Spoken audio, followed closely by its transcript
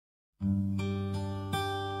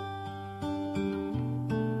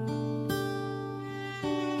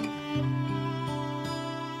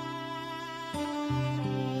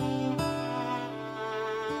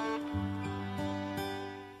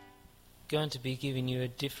going to be giving you a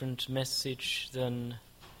different message than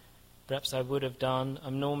perhaps I would have done.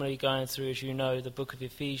 I'm normally going through, as you know, the book of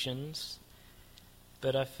Ephesians,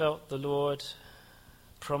 but I felt the Lord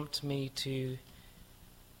prompt me to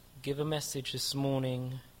give a message this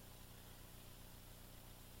morning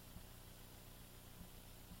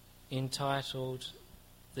entitled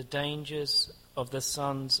The Dangers of the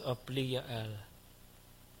Sons of Belial.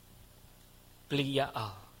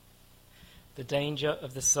 Belial. The danger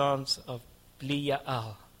of the sons of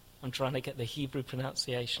Belial. I'm trying to get the Hebrew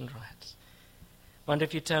pronunciation right. I wonder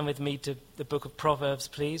if you turn with me to the book of Proverbs,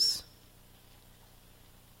 please.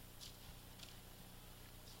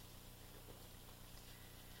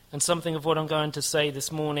 And something of what I'm going to say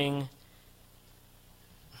this morning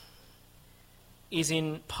is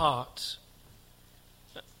in part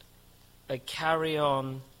a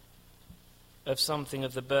carry-on of something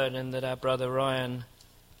of the burden that our brother Ryan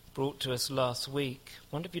brought to us last week. I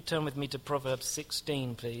wonder if you turn with me to Proverbs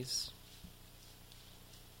 16, please.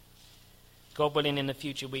 God willing, in the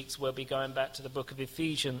future weeks we'll be going back to the book of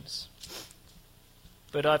Ephesians.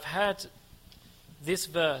 But I've had this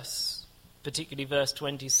verse, particularly verse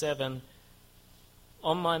 27,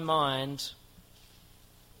 on my mind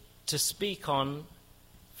to speak on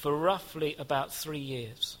for roughly about 3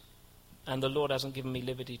 years. And the Lord hasn't given me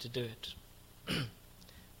liberty to do it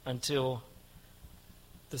until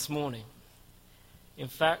this morning. In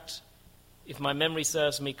fact, if my memory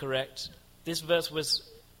serves me correct, this verse was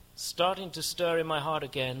starting to stir in my heart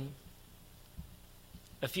again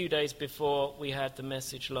a few days before we had the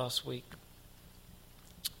message last week.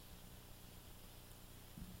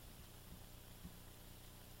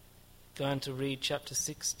 Going to read chapter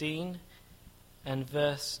 16 and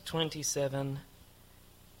verse 27,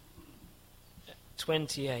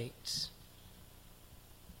 28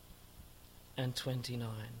 and 29.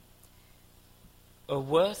 A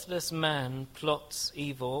worthless man plots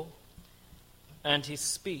evil, and his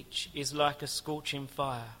speech is like a scorching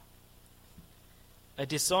fire. A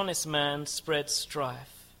dishonest man spreads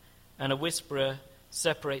strife, and a whisperer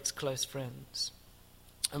separates close friends.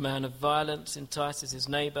 A man of violence entices his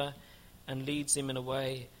neighbor and leads him in a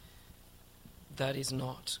way that is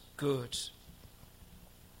not good.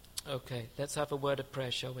 Okay, let's have a word of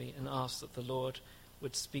prayer, shall we, and ask that the Lord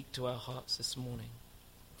would speak to our hearts this morning.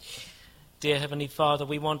 Dear Heavenly Father,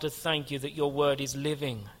 we want to thank you that your word is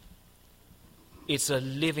living. It's a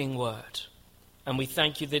living word. And we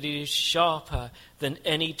thank you that it is sharper than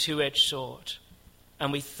any two-edged sword.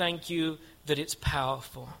 And we thank you that it's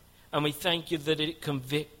powerful. And we thank you that it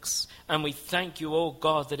convicts. And we thank you, oh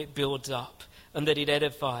God, that it builds up and that it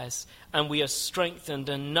edifies. And we are strengthened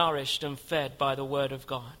and nourished and fed by the word of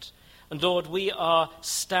God. And Lord, we are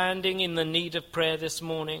standing in the need of prayer this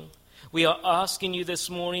morning. We are asking you this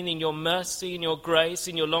morning in your mercy, in your grace,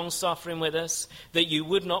 in your long suffering with us, that you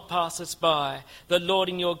would not pass us by. That, Lord,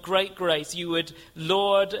 in your great grace, you would,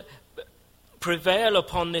 Lord, prevail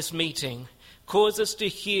upon this meeting. Cause us to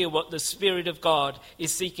hear what the Spirit of God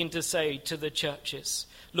is seeking to say to the churches.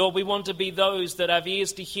 Lord, we want to be those that have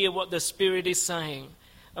ears to hear what the Spirit is saying.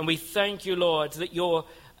 And we thank you, Lord, that you're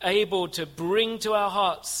able to bring to our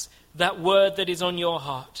hearts that word that is on your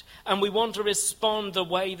heart. And we want to respond the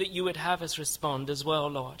way that you would have us respond as well,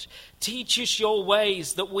 Lord. Teach us your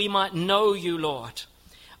ways that we might know you, Lord.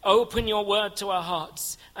 Open your word to our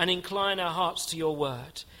hearts and incline our hearts to your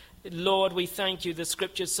word. Lord, we thank you. The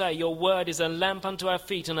scriptures say your word is a lamp unto our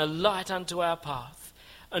feet and a light unto our path.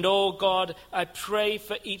 And oh God, I pray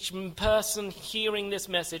for each person hearing this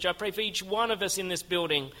message. I pray for each one of us in this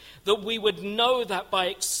building that we would know that by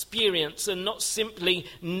experience and not simply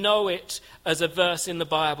know it as a verse in the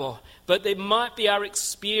Bible. But it might be our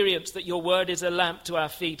experience that your word is a lamp to our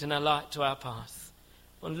feet and a light to our path.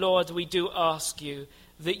 And Lord, we do ask you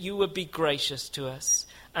that you would be gracious to us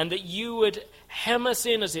and that you would hem us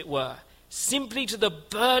in, as it were, simply to the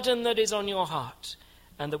burden that is on your heart,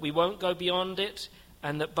 and that we won't go beyond it,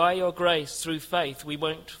 and that by your grace, through faith, we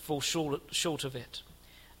won't fall short of it.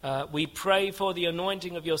 We pray for the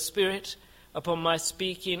anointing of your Spirit upon my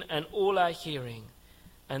speaking and all our hearing,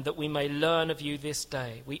 and that we may learn of you this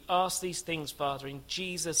day. We ask these things, Father, in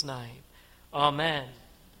Jesus' name. Amen.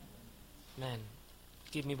 Amen.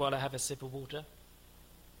 Give me while I have a sip of water.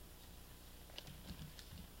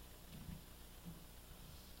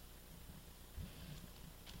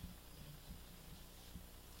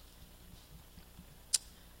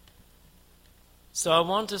 So I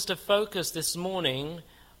want us to focus this morning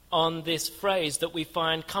on this phrase that we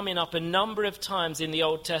find coming up a number of times in the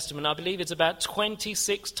Old Testament. I believe it's about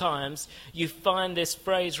 26 times you find this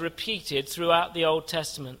phrase repeated throughout the Old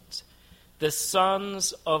Testament. The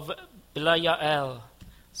sons of Belial,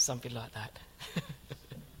 Something like that.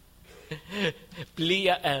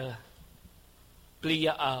 Belial.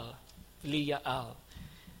 Belial. Belial.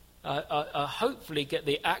 I hopefully get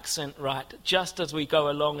the accent right just as we go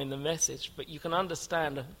along in the message, but you can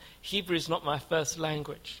understand Hebrew is not my first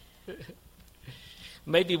language.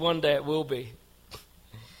 Maybe one day it will be.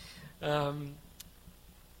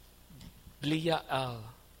 Belial,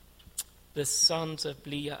 the sons of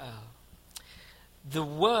Belial. The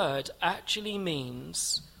word actually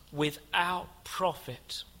means without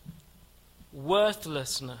profit,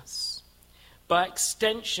 worthlessness. By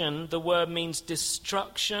extension, the word means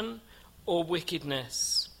destruction or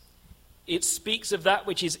wickedness. It speaks of that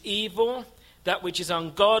which is evil, that which is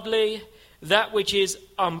ungodly, that which is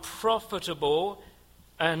unprofitable,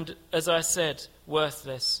 and, as I said,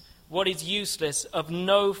 worthless. What is useless, of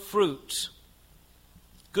no fruit,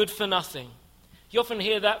 good for nothing. You often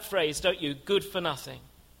hear that phrase, don't you? Good for nothing.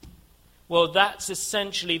 Well, that's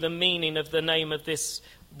essentially the meaning of the name of this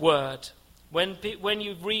word. When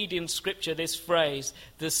you read in Scripture this phrase,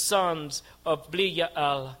 the sons of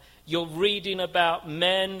Belial, you're reading about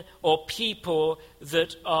men or people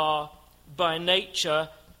that are by nature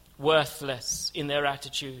worthless in their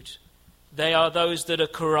attitude. They are those that are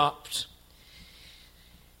corrupt.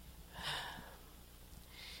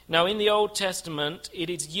 Now, in the Old Testament, it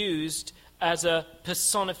is used as a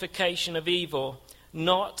personification of evil,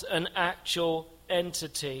 not an actual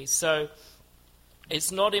entity. So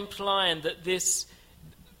it's not implying that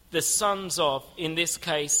the sons of, in this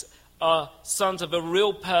case, are sons of a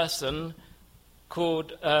real person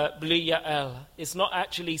called Belial. It's not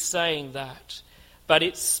actually saying that, but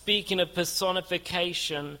it's speaking of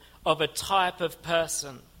personification of a type of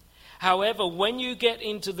person. However, when you get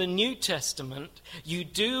into the New Testament, you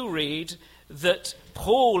do read that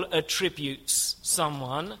Paul attributes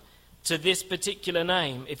someone to this particular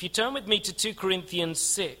name. If you turn with me to 2 Corinthians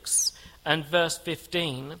 6 and verse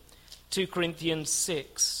 15, 2 Corinthians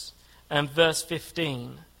 6 and verse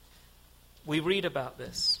 15, we read about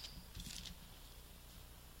this.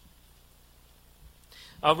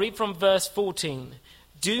 I'll read from verse 14.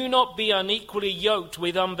 Do not be unequally yoked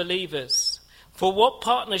with unbelievers. For what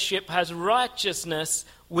partnership has righteousness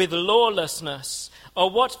with lawlessness? Or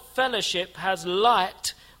what fellowship has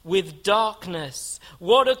light with darkness?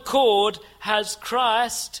 What accord has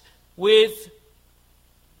Christ with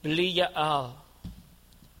Belial?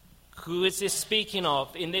 Who is this speaking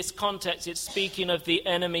of? In this context, it's speaking of the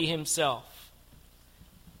enemy himself.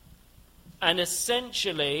 And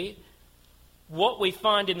essentially, what we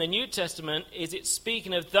find in the New Testament is it's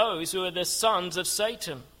speaking of those who are the sons of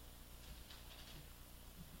Satan.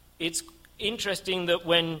 It's interesting that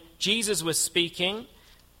when Jesus was speaking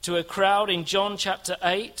to a crowd in John chapter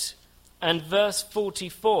 8 and verse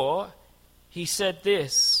 44, he said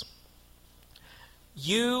this,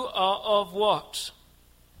 you are of what?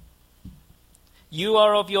 You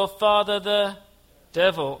are of your father the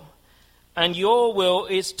devil, and your will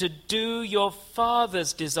is to do your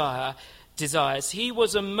father's desires. He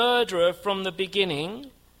was a murderer from the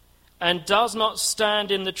beginning and does not stand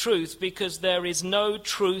in the truth because there is no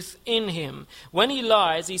truth in him. When he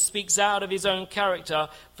lies, he speaks out of his own character,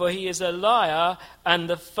 for he is a liar and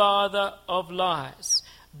the father of lies.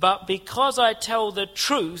 But because I tell the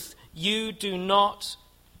truth, you do not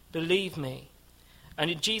believe me.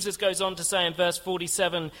 And Jesus goes on to say in verse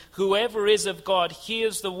 47, whoever is of God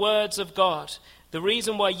hears the words of God. The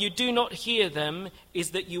reason why you do not hear them is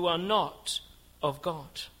that you are not of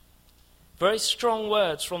God. Very strong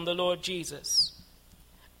words from the Lord Jesus.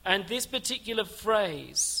 And this particular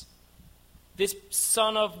phrase, this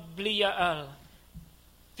son of Belial,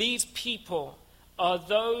 these people are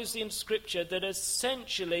those in Scripture that are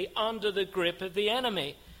essentially under the grip of the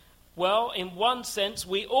enemy. Well, in one sense,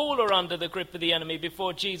 we all are under the grip of the enemy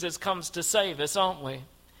before Jesus comes to save us, aren't we?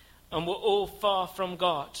 And we're all far from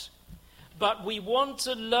God. But we want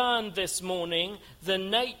to learn this morning the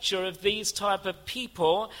nature of these type of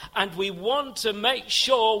people, and we want to make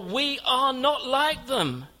sure we are not like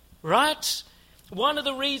them, right? One of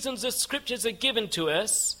the reasons the Scriptures are given to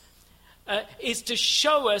us is to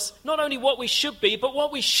show us not only what we should be, but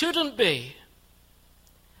what we shouldn't be.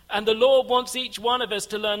 And the Lord wants each one of us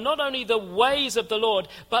to learn not only the ways of the Lord,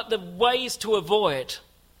 but the ways to avoid.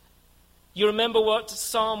 You remember what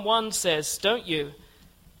Psalm 1 says, don't you?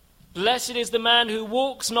 Blessed is the man who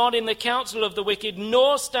walks not in the counsel of the wicked,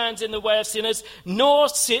 nor stands in the way of sinners, nor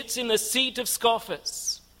sits in the seat of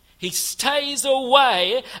scoffers. He stays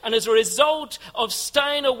away, and as a result of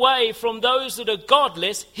staying away from those that are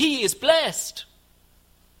godless, he is blessed.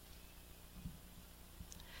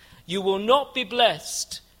 You will not be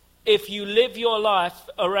blessed if you live your life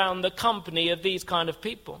around the company of these kind of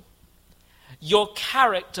people. Your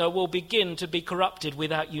character will begin to be corrupted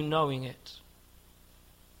without you knowing it.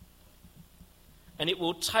 And it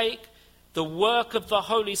will take the work of the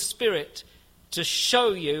Holy Spirit to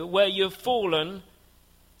show you where you've fallen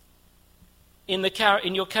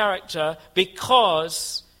in your character,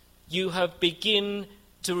 because you have begun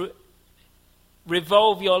to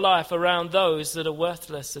revolve your life around those that are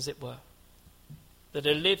worthless, as it were, that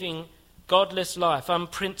are living godless life,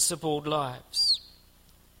 unprincipled lives.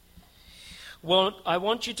 Well, I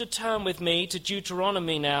want you to turn with me to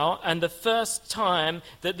Deuteronomy now, and the first time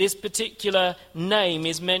that this particular name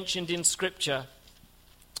is mentioned in Scripture.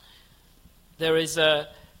 There is the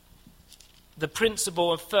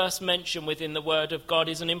principle of first mention within the Word of God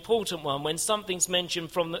is an important one. When something's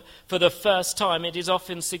mentioned for the first time, it is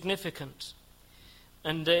often significant.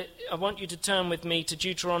 And I want you to turn with me to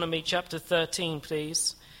Deuteronomy chapter 13,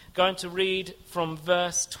 please. Going to read from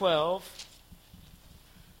verse 12.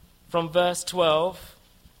 From verse 12.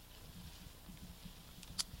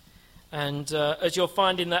 And as you'll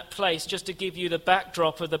find in that place, just to give you the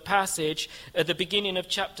backdrop of the passage, at the beginning of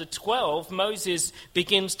chapter 12, Moses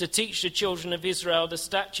begins to teach the children of Israel the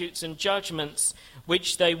statutes and judgments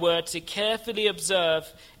which they were to carefully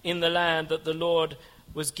observe in the land that the Lord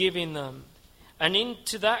was giving them. And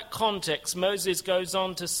into that context, Moses goes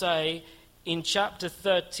on to say in chapter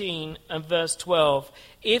 13 and verse 12,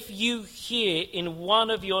 if you hear in one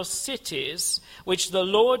of your cities, which the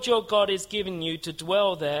Lord your God is giving you to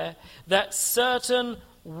dwell there, that certain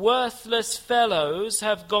worthless fellows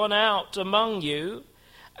have gone out among you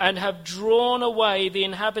and have drawn away the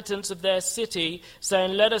inhabitants of their city,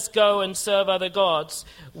 saying, let us go and serve other gods,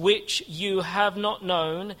 which you have not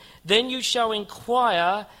known, then you shall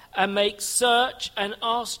inquire and make search and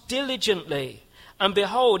ask diligently. And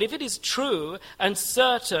behold, if it is true and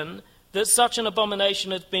certain that such an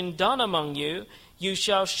abomination has been done among you, you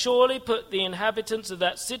shall surely put the inhabitants of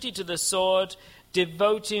that city to the sword,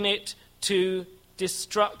 devoting it to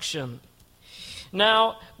destruction.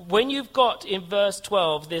 Now, when you've got in verse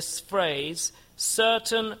 12 this phrase,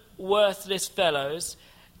 certain worthless fellows,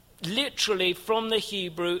 literally from the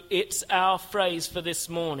Hebrew, it's our phrase for this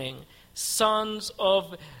morning, sons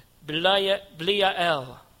of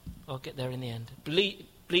Belial. I'll get there in the end. Belial.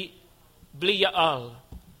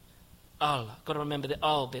 I've got to remember the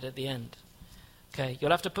al bit at the end. Okay,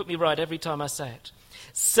 you'll have to put me right every time I say it.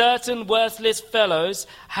 Certain worthless fellows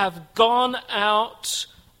have gone out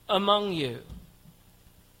among you.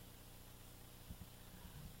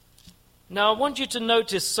 Now, I want you to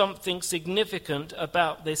notice something significant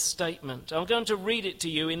about this statement. I'm going to read it to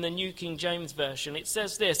you in the New King James Version. It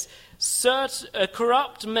says this,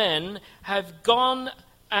 corrupt men have gone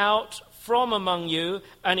out from among you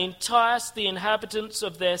and enticed the inhabitants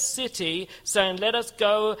of their city, saying, let us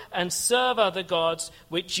go and serve other gods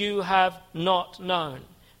which you have not known.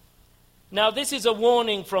 Now, this is a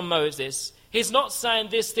warning from Moses. He's not saying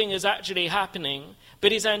this thing is actually happening,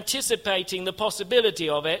 but he's anticipating the possibility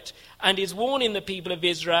of it, and he's warning the people of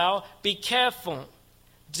Israel, be careful.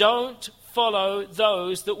 Don't follow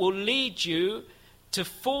those that will lead you to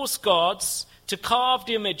false gods, to carved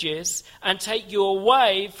images, and take you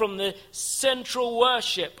away from the central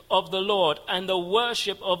worship of the Lord and the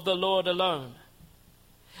worship of the Lord alone.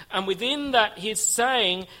 And within that, he's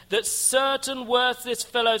saying that certain worthless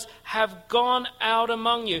fellows have gone out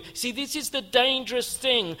among you. See, this is the dangerous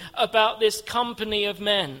thing about this company of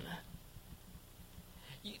men.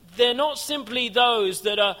 They're not simply those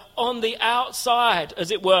that are on the outside,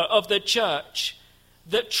 as it were, of the church,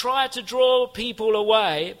 that try to draw people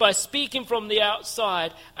away by speaking from the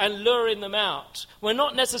outside and luring them out. We're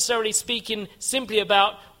not necessarily speaking simply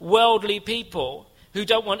about worldly people who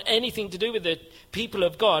don't want anything to do with the people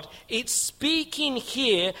of God. It's speaking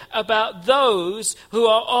here about those who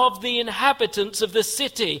are of the inhabitants of the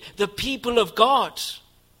city, the people of God.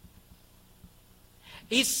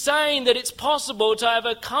 He's saying that it's possible to have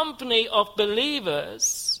a company of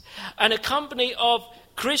believers and a company of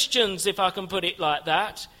Christians, if I can put it like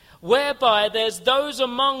that, whereby there's those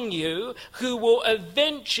among you who will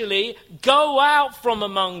eventually go out from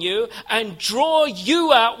among you and draw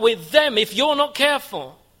you out with them if you're not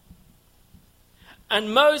careful.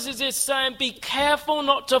 And Moses is saying, be careful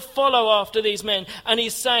not to follow after these men. And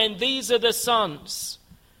he's saying, these are the sons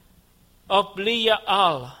of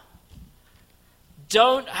Belial.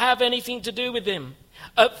 Don't have anything to do with him.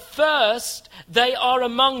 At first, they are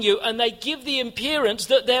among you, and they give the appearance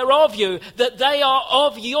that they're of you, that they are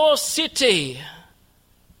of your city.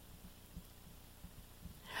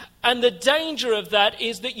 And the danger of that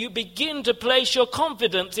is that you begin to place your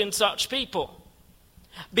confidence in such people.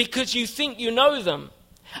 because you think you know them.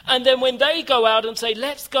 And then when they go out and say,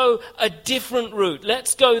 let's go a different route,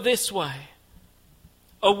 let's go this way,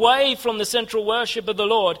 away from the central worship of the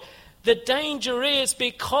Lord, the danger is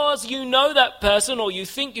because you know that person or you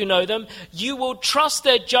think you know them, you will trust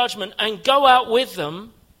their judgment and go out with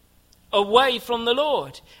them away from the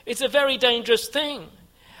Lord. It's a very dangerous thing.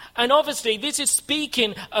 And obviously this is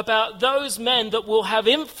speaking about those men that will have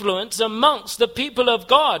influence amongst the people of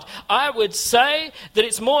God. I would say that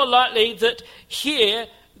it's more likely that here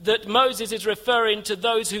that Moses is referring to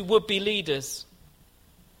those who would be leaders.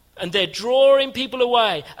 And they're drawing people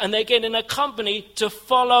away and they're getting a company to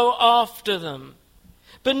follow after them.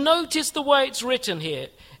 But notice the way it's written here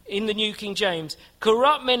in the New King James.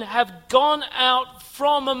 Corrupt men have gone out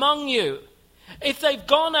from among you. If they've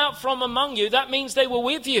gone out from among you, that means they were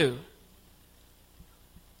with you.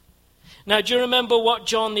 Now, do you remember what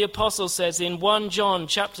John the Apostle says in 1 John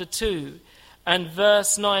chapter 2 and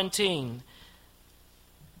verse 19?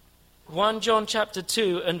 1 John chapter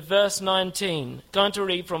 2 and verse 19. Going to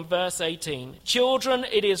read from verse 18. Children,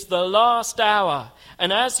 it is the last hour.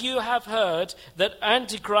 And as you have heard that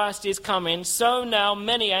Antichrist is coming, so now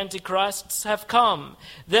many Antichrists have come.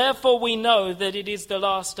 Therefore we know that it is the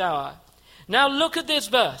last hour. Now look at this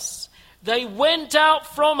verse. They went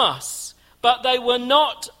out from us, but they were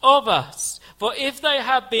not of us. For if they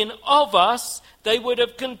had been of us, they would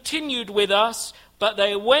have continued with us, but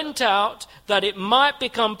they went out that it might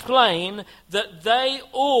become plain that they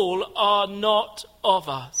all are not of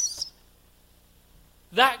us.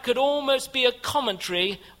 That could almost be a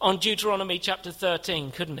commentary on Deuteronomy chapter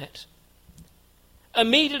 13, couldn't it?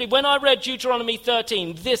 Immediately when I read Deuteronomy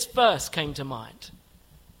 13, this verse came to mind.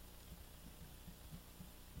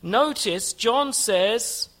 Notice John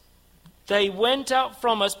says, they went out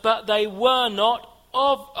from us, but they were not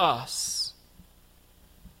of us.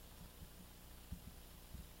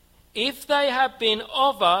 If they had been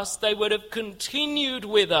of us, they would have continued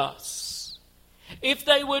with us. If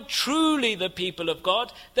they were truly the people of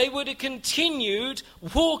God, they would have continued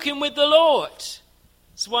walking with the Lord.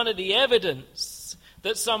 It's one of the evidence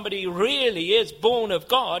that somebody really is born of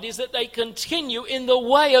God, is that they continue in the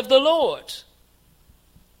way of the Lord.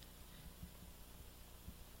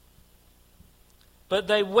 But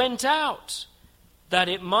they went out that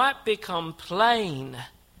it might become plain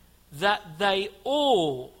that they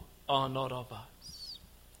all are not of us.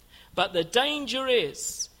 But the danger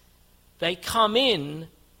is they come in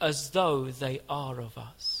as though they are of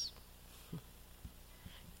us.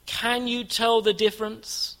 Can you tell the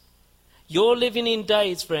difference? You're living in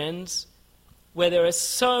days, friends, where there are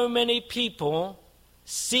so many people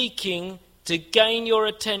seeking to gain your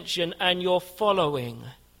attention and your following.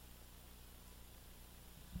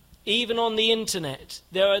 Even on the internet,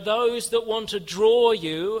 there are those that want to draw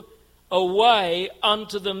you away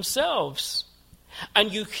unto themselves.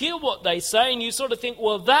 And you hear what they say and you sort of think,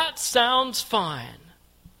 well, that sounds fine.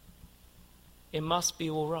 It must be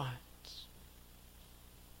all right.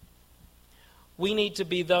 We need to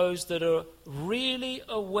be those that are really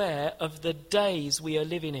aware of the days we are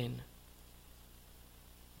living in.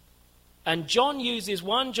 And John uses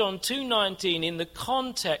 1 John 2:19 in the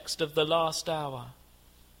context of the last hour.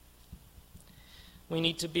 We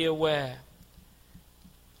need to be aware.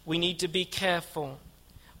 We need to be careful.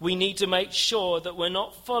 We need to make sure that we're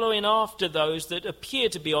not following after those that appear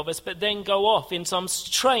to be of us, but then go off in some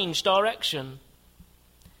strange direction,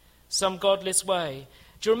 some godless way.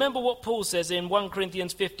 Do you remember what Paul says in 1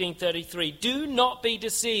 Corinthians 15:33? Do not be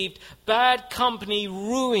deceived. Bad company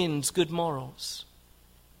ruins good morals.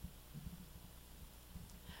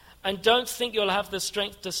 And don't think you'll have the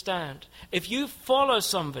strength to stand. If you follow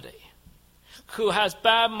somebody who has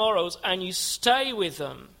bad morals and you stay with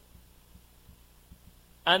them,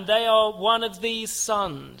 and they are one of these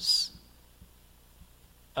sons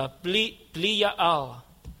of Belial,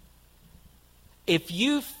 if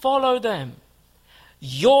you follow them,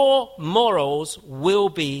 your morals will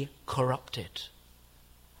be corrupted.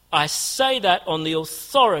 I say that on the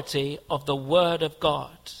authority of the Word of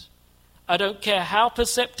God. I don't care how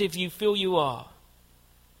perceptive you feel you are.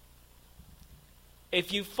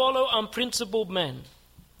 If you follow unprincipled men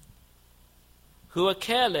who are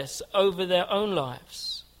careless over their own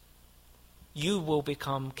lives, you will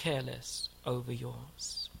become careless over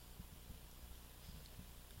yours.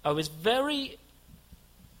 I was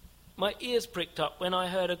my ears pricked up when I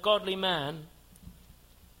heard a godly man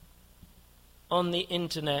on the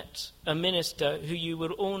internet, a minister who you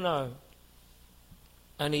would all know,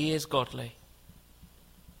 and he is godly.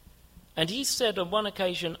 And he said on one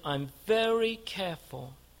occasion, I'm very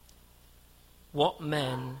careful what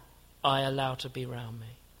men I allow to be around me.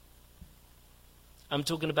 I'm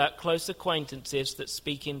talking about close acquaintances that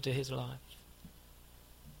speak into his life.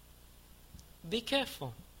 Be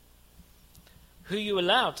careful who you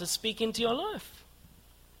allow to speak into your life.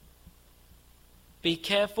 Be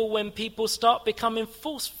careful when people start becoming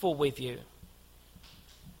forceful with you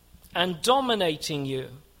and dominating you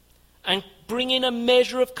and bringing a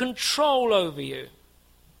measure of control over you.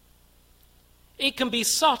 It can be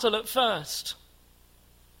subtle at first.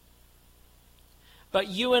 But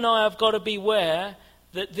you and I have got to beware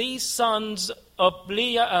that these sons of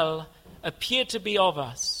Belial appear to be of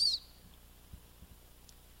us,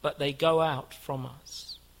 but they go out from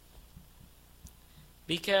us.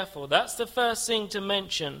 Be careful. That's the first thing to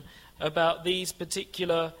mention about these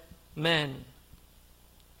particular men.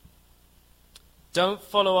 Don't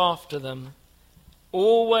follow after them.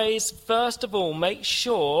 Always, first of all, make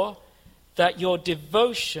sure that your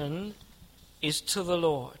devotion is to the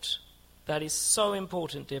Lord. That is so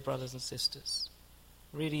important, dear brothers and sisters.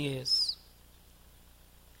 It really is.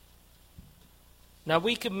 Now,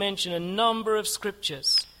 we could mention a number of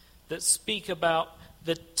scriptures that speak about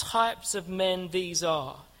the types of men these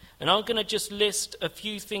are. And I'm going to just list a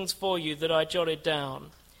few things for you that I jotted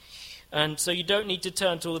down. And so you don't need to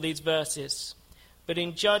turn to all these verses. But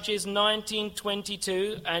in Judges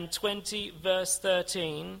 19:22 and 20 verse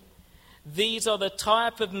 13, these are the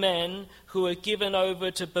type of men who are given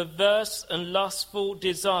over to perverse and lustful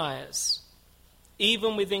desires,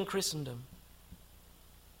 even within Christendom.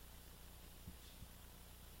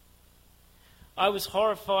 I was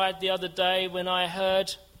horrified the other day when I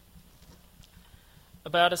heard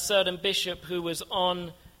about a certain bishop who was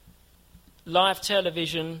on live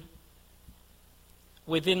television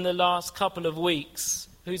within the last couple of weeks,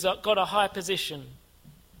 who's got a high position.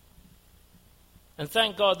 And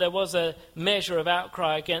thank God there was a measure of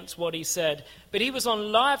outcry against what he said. But he was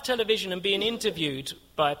on live television and being interviewed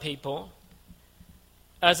by people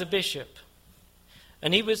as a bishop.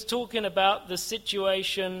 And he was talking about the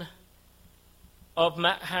situation of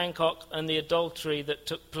Matt Hancock and the adultery that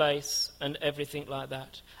took place and everything like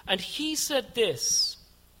that. And he said this,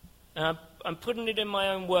 and I'm putting it in my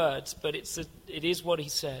own words, but it is what he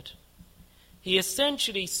said. He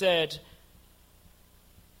essentially said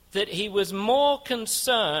that he was more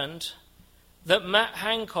concerned that Matt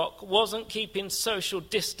Hancock wasn't keeping social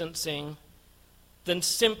distancing than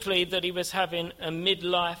simply that he was having a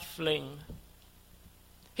midlife fling.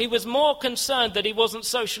 He was more concerned that he wasn't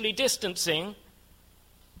socially distancing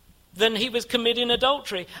than he was committing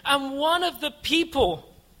adultery. And one of the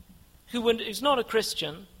people who's not a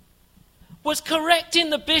Christian was correcting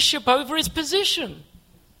the bishop over his position.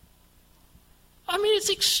 I mean, it's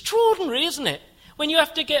extraordinary, isn't it? When you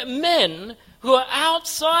have to get men who are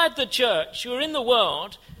outside the church, who are in the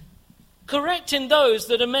world, correcting those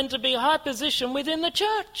that are meant to be high position within the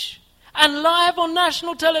church and live on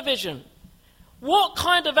national television. What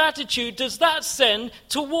kind of attitude does that send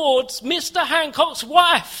towards Mr. Hancock's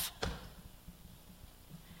wife?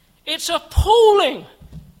 It's appalling.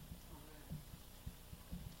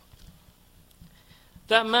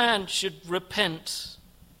 That man should repent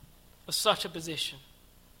of such a position.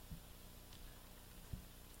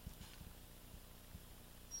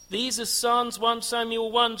 These are sons, 1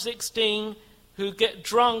 Samuel 1:16, who get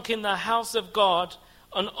drunk in the house of God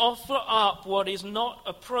and offer up what is not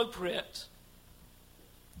appropriate.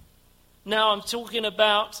 Now I'm talking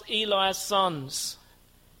about Eli's sons,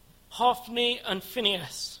 Hophni and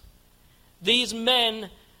Phinehas. These men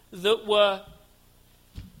that were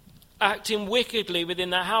acting wickedly within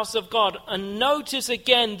the house of God. And notice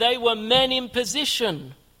again, they were men in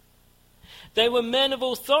position. They were men of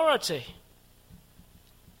authority.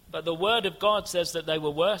 But the word of God says that they were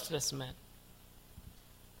worthless men.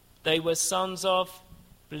 They were sons of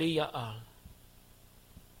Belial.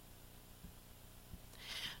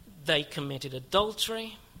 They committed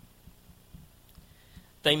adultery.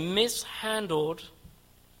 They mishandled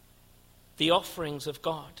the offerings of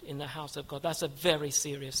God in the house of God. That's a very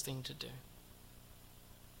serious thing to do.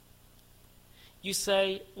 You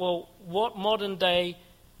say, well, what modern day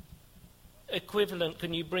equivalent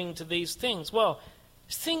can you bring to these things? Well,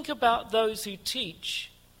 think about those who teach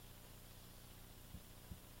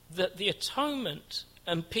that the atonement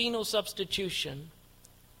and penal substitution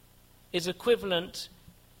is equivalent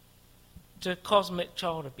to cosmic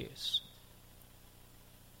child abuse.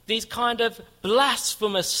 These kind of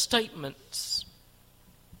blasphemous statements.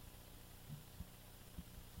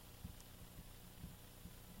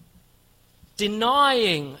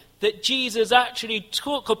 Denying that Jesus actually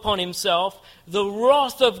took upon himself the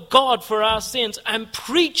wrath of God for our sins and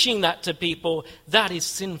preaching that to people, that is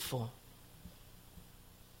sinful.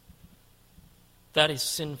 That is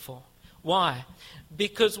sinful. Why?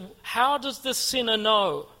 Because how does the sinner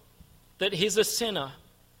know that he's a sinner?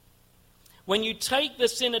 When you take the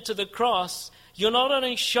sinner to the cross, you're not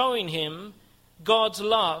only showing him God's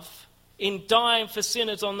love in dying for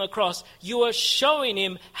sinners on the cross, you are showing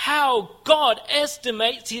him how God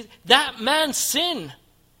estimates that man's sin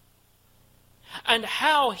and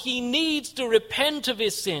how he needs to repent of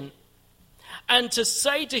his sin and to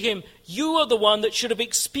say to him, you are the one that should have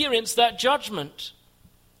experienced that judgment.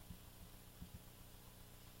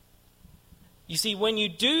 You see, when you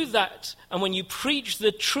do that and when you preach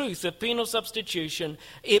the truth of penal substitution,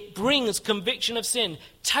 it brings conviction of sin.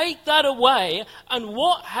 Take that away, and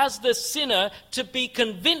what has the sinner to be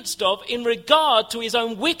convinced of in regard to his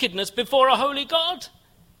own wickedness before a holy God?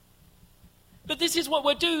 But this is what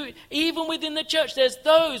we're doing. Even within the church, there's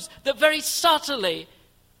those that very subtly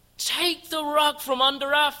take the rug from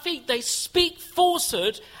under our feet. They speak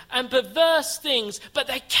falsehood and perverse things, but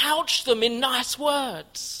they couch them in nice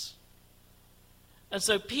words. And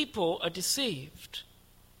so people are deceived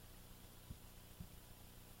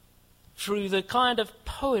through the kind of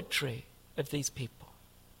poetry of these people.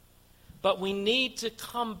 But we need to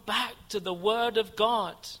come back to the Word of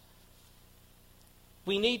God.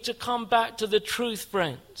 We need to come back to the truth,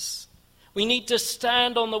 friends. We need to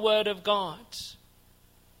stand on the Word of God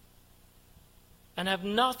and have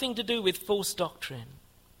nothing to do with false doctrine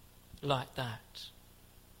like that.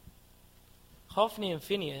 Hophni and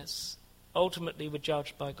Phinehas ultimately were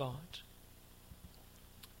judged by God.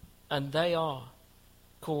 And they are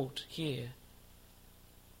called here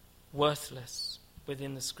worthless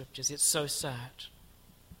within the Scriptures. It's so sad.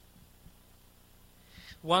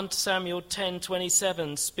 1 Samuel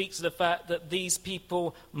 10:27 speaks of the fact that these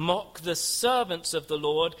people mock the servants of the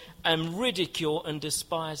Lord and ridicule and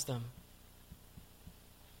despise them.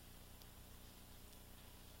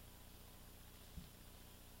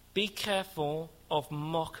 Be careful of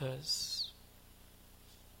mockers.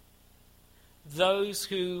 Those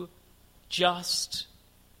who just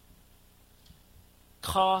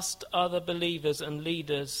cast other believers and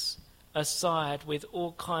leaders aside with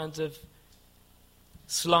all kinds of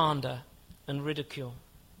slander and ridicule.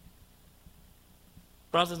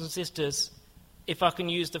 Brothers and sisters, if I can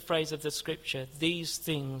use the phrase of the Scripture, these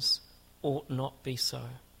things ought not be so.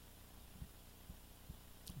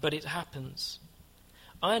 But it happens.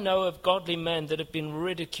 I know of godly men that have been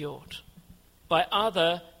ridiculed by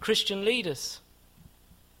other Christian leaders.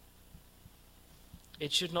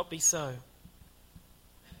 It should not be so.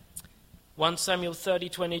 1 Samuel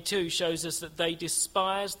 30:22 shows us that they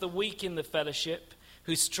despise the weak in the fellowship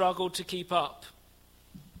who struggle to keep up.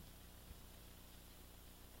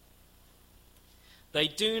 They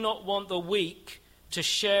do not want the weak to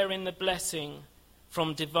share in the blessing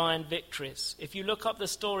from divine victories. If you look up the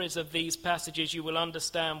stories of these passages, you will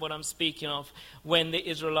understand what I'm speaking of. When the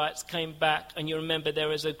Israelites came back, and you remember there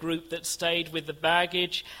was a group that stayed with the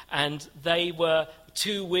baggage, and they were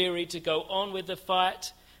too weary to go on with the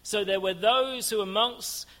fight. So there were those who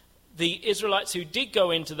amongst the Israelites who did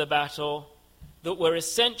go into the battle that were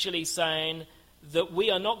essentially saying that we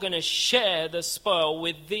are not going to share the spoil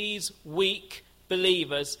with these weak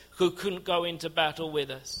believers who couldn't go into battle with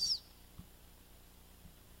us.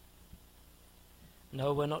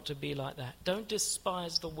 No, we're not to be like that. Don't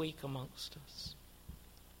despise the weak amongst us.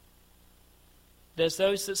 There's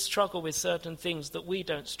those that struggle with certain things that we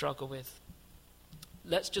don't struggle with.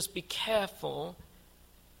 Let's just be careful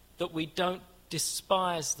that we don't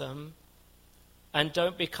despise them and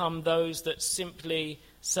don't become those that simply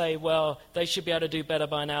say, well, they should be able to do better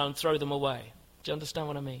by now, and throw them away. Do you understand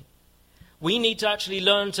what I mean? We need to actually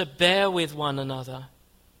learn to bear with one another.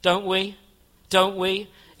 Don't we? Don't we?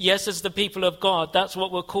 Yes, as the people of God, that's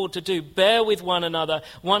what we're called to do. Bear with one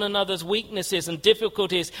another's weaknesses and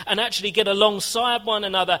difficulties, and actually get alongside one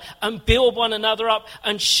another and build one another up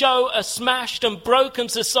and show a smashed and broken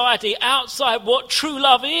society outside what true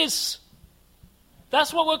love is.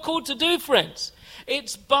 That's what we're called to do, friends.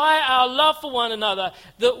 It's by our love for one another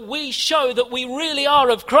that we show that we really are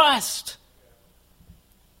of Christ.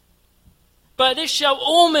 By this shall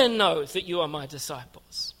all men know that you are my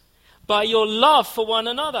disciples, by your love for one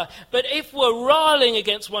another. But if we're railing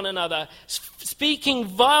against one another, speaking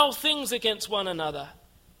vile things against one another,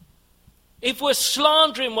 if we're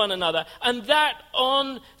slandering one another, and that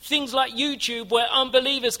on things like YouTube where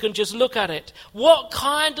unbelievers can just look at it, what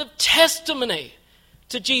kind of testimony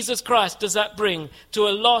to Jesus Christ does that bring to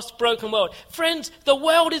a lost, broken world? Friends, the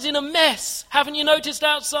world is in a mess. Haven't you noticed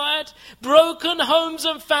outside? Broken homes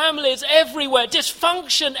and families everywhere,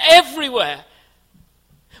 dysfunction everywhere.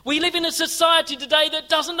 We live in a society today that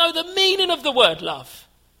doesn't know the meaning of the word love.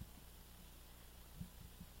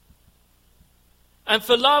 And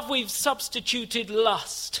for love, we've substituted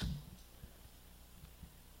lust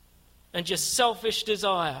and just selfish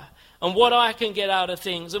desire and what I can get out of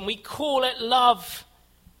things. And we call it love.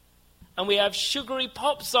 And we have sugary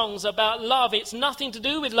pop songs about love. It's nothing to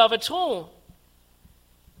do with love at all.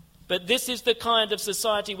 But this is the kind of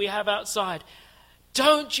society we have outside.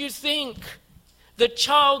 Don't you think the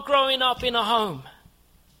child growing up in a home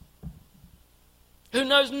who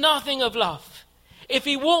knows nothing of love, if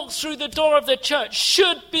he walks through the door of the church,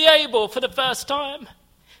 should be able for the first time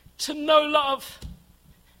to know love?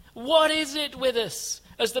 What is it with us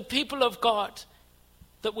as the people of God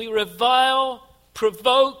that we revile,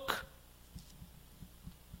 provoke,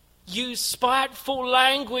 use spiteful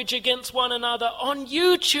language against one another on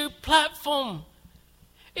YouTube platform?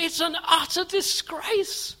 It's an utter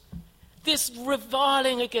disgrace, this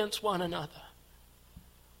reviling against one another.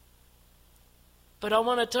 But I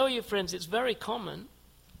want to tell you, friends, it's very common.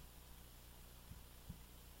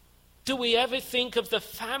 Do we ever think of the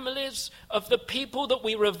families of the people that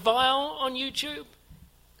we revile on YouTube?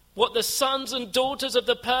 What the sons and daughters of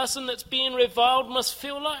the person that's being reviled must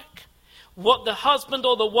feel like? What the husband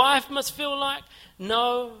or the wife must feel like?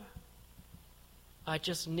 No. I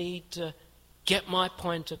just need to get my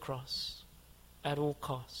point across at all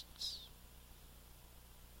costs.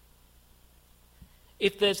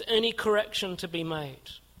 If there's any correction to be made,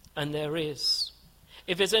 and there is,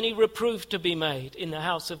 if there's any reproof to be made in the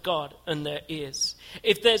house of God, and there is,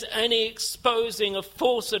 if there's any exposing of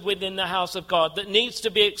falsehood within the house of God that needs to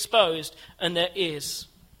be exposed, and there is,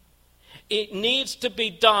 it needs to be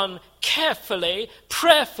done carefully,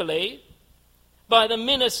 prayerfully, by the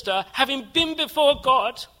minister, having been before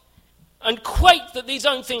God and quaked that these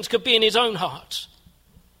own things could be in his own heart,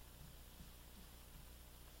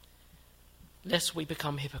 lest we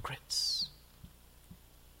become hypocrites.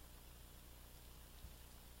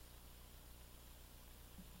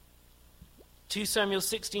 (2 Samuel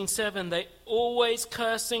 16:7), they always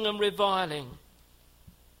cursing and reviling.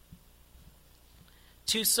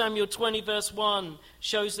 2 Samuel 20 verse 1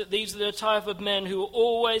 shows that these are the type of men who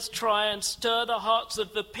always try and stir the hearts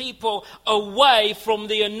of the people away from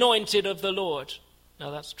the anointed of the Lord.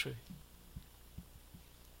 Now that's true.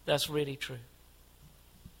 That's really true.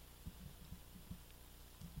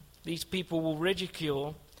 These people will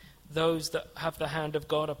ridicule those that have the hand of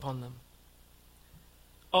God upon them,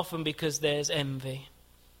 often because there's envy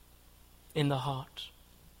in the heart.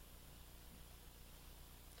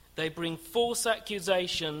 They bring false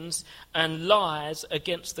accusations and lies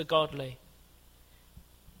against the godly.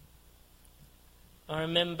 I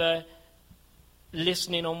remember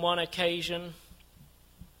listening on one occasion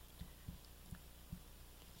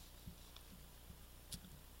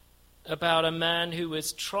about a man who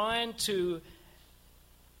was trying to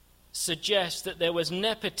suggest that there was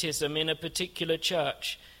nepotism in a particular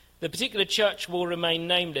church. The particular church will remain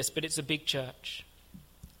nameless, but it's a big church.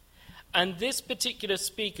 And this particular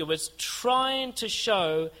speaker was trying to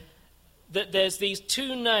show that there's these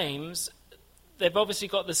two names. They've obviously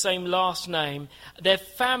got the same last name. They're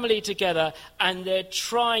family together, and they're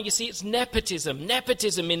trying, you see, it's nepotism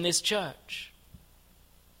in this church.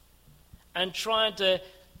 And trying to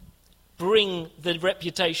bring the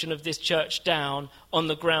reputation of this church down on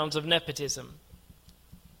the grounds of nepotism.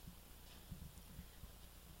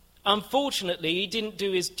 Unfortunately, he didn't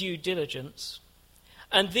do his due diligence.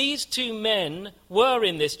 And these two men were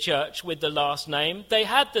in this church with the last name. They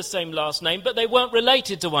had the same last name, but they weren't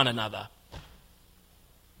related to one another.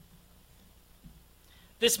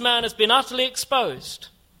 This man has been utterly exposed.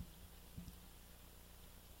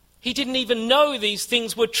 He didn't even know these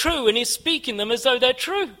things were true, and he's speaking them as though they're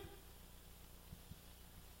true.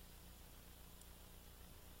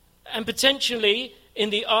 And potentially,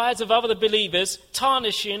 in the eyes of other believers,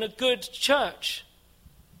 tarnishing a good church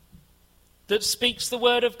that speaks the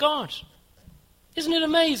word of God. Isn't it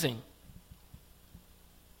amazing?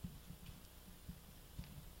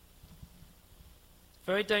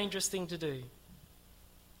 Very dangerous thing to do.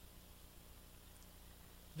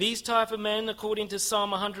 These type of men, according to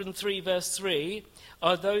Psalm 103 verse 3,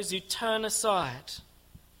 are those who turn aside.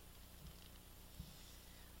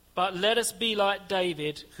 But let us be like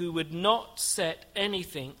David, who would not set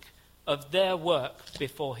anything of their work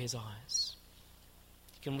before his eyes.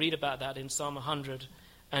 You can read about that in Psalm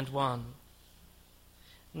 101.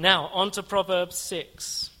 Now, on to Proverbs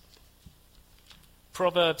 6.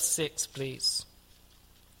 Proverbs 6, please.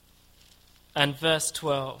 And verse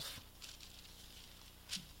 12.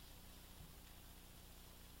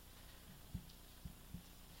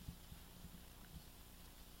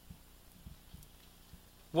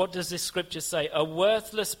 What does this scripture say? A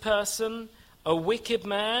worthless person, a wicked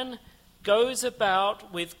man, goes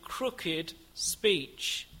about with crooked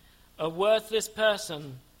speech. A worthless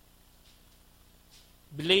person,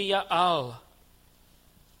 Belial,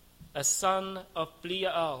 a son of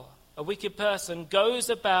Belial, a wicked person, goes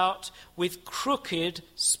about with crooked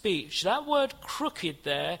speech. That word crooked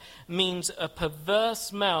there means a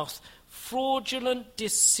perverse mouth, fraudulent,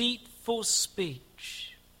 deceitful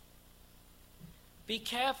speech. Be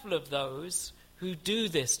careful of those who do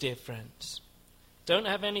this, dear friends. Don't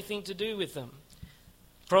have anything to do with them.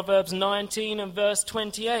 Proverbs 19 and verse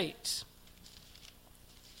 28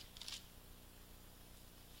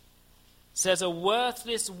 says, a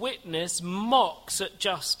worthless witness mocks at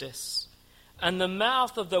justice, and the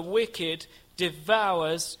mouth of the wicked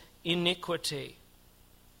devours iniquity.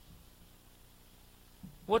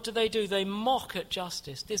 What do? They mock at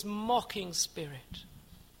justice, this mocking spirit.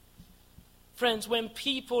 Friends, when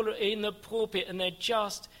people are in the pulpit and they're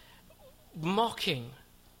just mocking,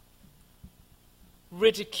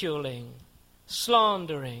 ridiculing,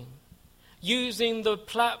 slandering, using the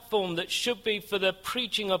platform that should be for the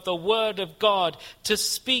preaching of the Word of God to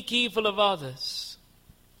speak evil of others,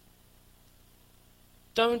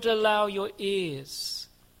 don't allow your ears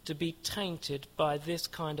to be tainted by this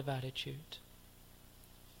kind of attitude.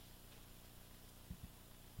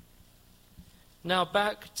 Now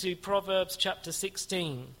back to Proverbs chapter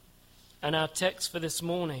 16 and our text for this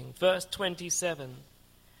morning, verse 27.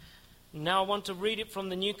 Now I want to read it from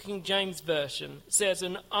the New King James Version. It says,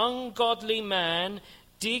 an ungodly man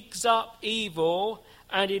digs up evil,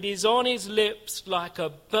 and it is on his lips like a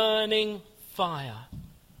burning fire.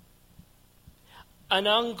 An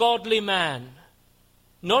ungodly man.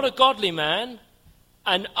 Not a godly man,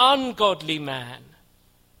 an ungodly man.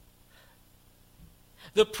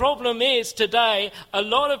 The problem is today, a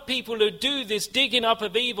lot of people who do this digging up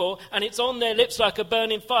of evil and it's on their lips like a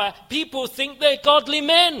burning fire, people think they're godly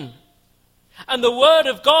men. And the Word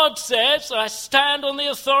of God says, I stand on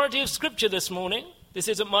the authority of Scripture this morning. This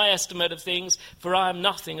isn't my estimate of things, for I am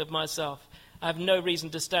nothing of myself. I have no reason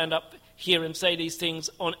to stand up here and say these things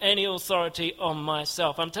on any authority on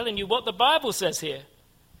myself. I'm telling you what the Bible says here.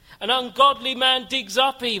 An ungodly man digs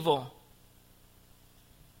up evil.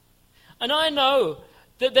 And I know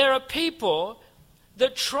that there are people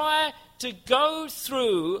that try to go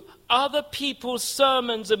through other people's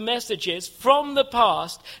sermons and messages from the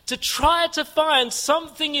past to try to find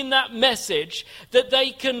something in that message that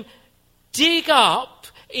they can dig up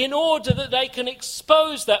in order that they can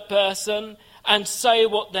expose that person and say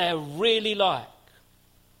what they're really like.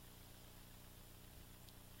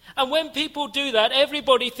 And when people do that,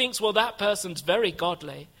 everybody thinks, well, that person's very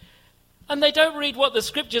godly. And they don't read what the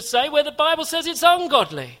Scriptures say, where the Bible says it's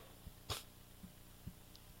ungodly.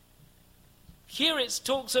 Here it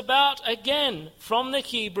talks about, again, from the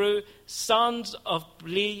Hebrew, sons of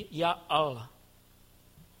Belial.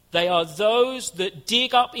 They are those that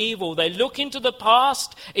dig up evil. They look into the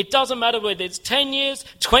past. It doesn't matter whether it's 10 years,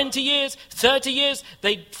 20 years, 30 years.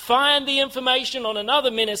 They find the information on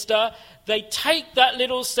another minister. They take that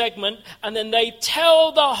little segment and then they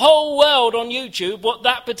tell the whole world on YouTube what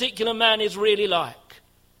that particular man is really like,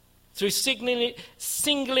 through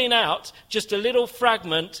singling out just a little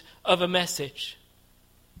fragment of a message.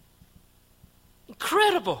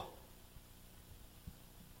 Incredible.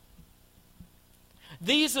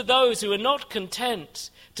 These are those who are not content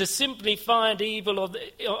to simply find evil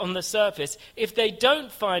on the surface. If they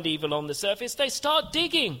don't find evil on the surface, they start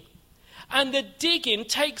digging. And the digging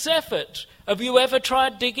takes effort. Have you ever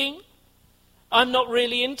tried digging? I'm not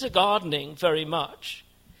really into gardening very much.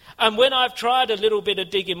 And when I've tried a little bit of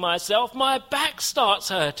digging myself, my back starts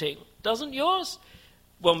hurting. Doesn't yours?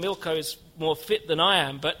 Well, Milko's more fit than I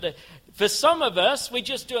am, but for some of us, we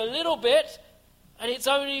just do a little bit, and it's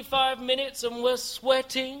only 5 minutes, and we're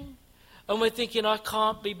sweating, and we're thinking, I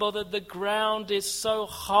can't be bothered. The ground is so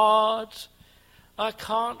hard. I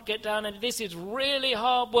can't get down, and this is really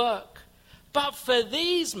hard work. But for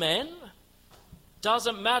these men,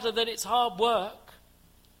 doesn't matter that it's hard work.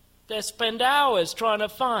 They spend hours trying to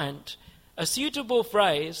find a suitable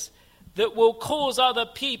phrase that will cause other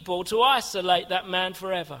people to isolate that man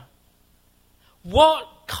forever. What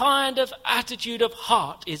kind of attitude of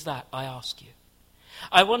heart is that, I ask you?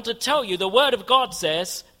 I want to tell you, the Word of God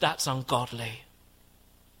says that's ungodly.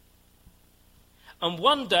 And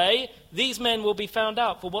one day, these men will be found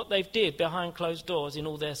out for what they've did behind closed doors in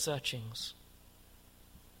all their searchings.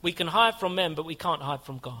 We can hide from men, but we can't hide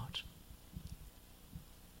from God.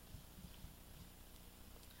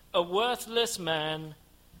 A worthless man,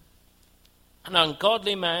 an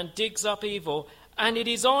ungodly man, digs up evil, and it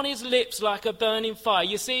is on his lips like a burning fire.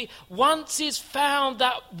 You see, once he's found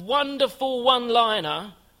that wonderful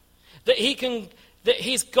one-liner, that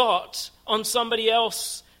he's got on somebody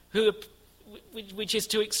else which is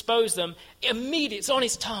to expose them, immediately it's on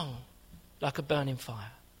his tongue like a burning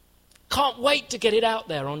fire. Can't wait to get it out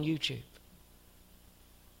there on YouTube.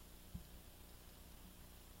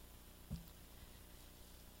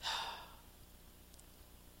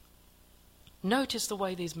 Notice the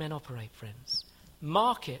way these men operate, friends.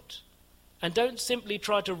 Mark it, and don't simply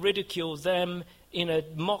try to ridicule them in a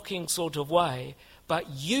mocking sort of way, but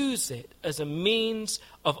use it as a means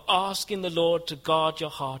of asking the Lord to guard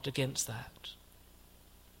your heart against that.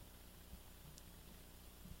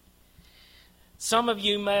 Some of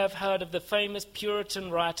you may have heard of the famous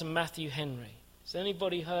Puritan writer Matthew Henry. Has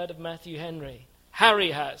anybody heard of Matthew Henry?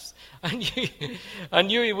 Harry has. I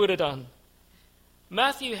knew he would have done.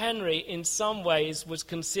 Matthew Henry, in some ways, was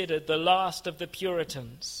considered the last of the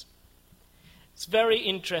Puritans. It's very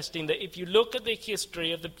interesting that if you look at the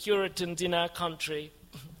history of the Puritans in our country,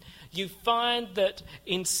 you find that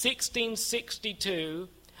in 1662,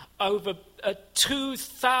 over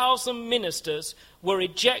 2,000 ministers were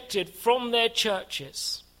ejected from their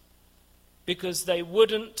churches because they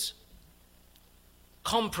wouldn't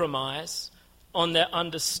compromise on their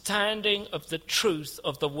understanding of the truth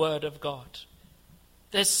of the Word of God.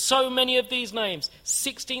 There's so many of these names.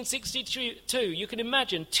 1662, you can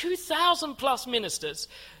imagine 2,000 plus ministers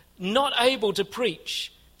not able to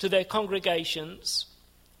preach to their congregations,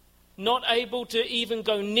 not able to even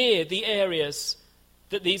go near the areas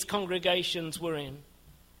that these congregations were in,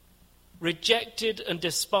 rejected and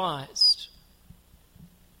despised.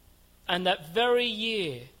 And that very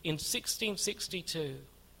year in 1662,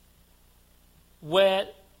 where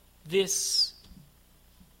the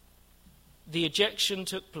ejection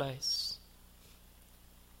took place,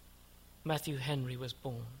 Matthew Henry was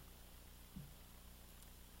born.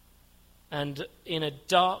 And in a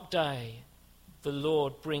dark day, the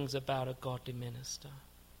Lord brings about a godly minister.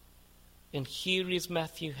 And here is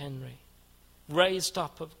Matthew Henry, raised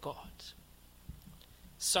up of God.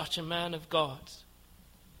 Such a man of God.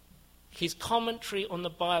 His commentary on the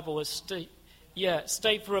Bible has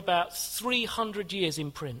stayed for about 300 years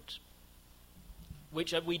in print,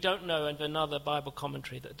 which we don't know of another Bible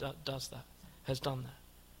commentary that has done that.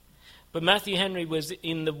 But Matthew Henry was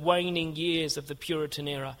in the waning years of the Puritan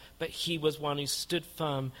era, but he was one who stood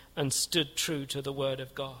firm and stood true to the Word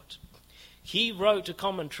of God. He wrote a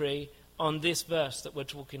commentary on this verse that we're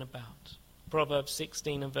talking about, Proverbs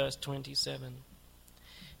 16 and verse 27.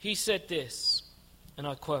 He said this, and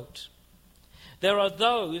I quote, "There are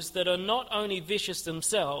those that are not only vicious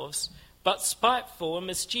themselves, but spiteful and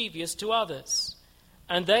mischievous to others,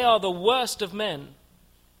 and they are the worst of men.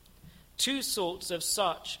 Two sorts of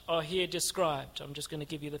such are here described." I'm just going to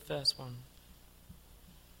give you the first one.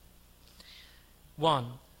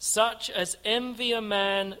 1, such as envy a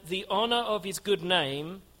man the honor of his good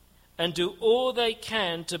name, and do all they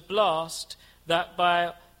can to blast that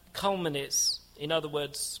by calumnies. In other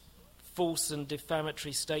words, false and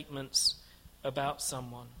defamatory statements about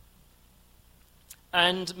someone.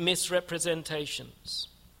 And misrepresentations.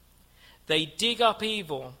 They dig up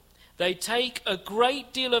evil. They take a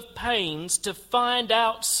great deal of pains to find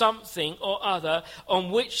out something or other on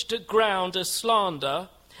which to ground a slander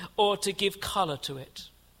or to give colour to it.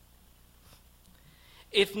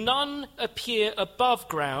 If none appear above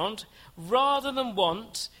ground, rather than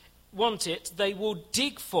want it, they will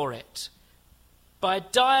dig for it by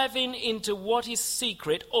diving into what is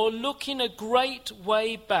secret or looking a great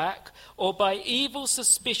way back, or by evil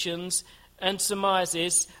suspicions and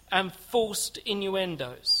surmises and forced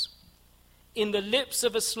innuendos. In the lips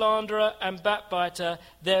of a slanderer and backbiter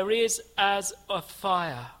there is as a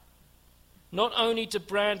fire, not only to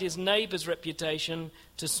brand his neighbour's reputation,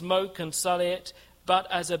 to smoke and sully it, but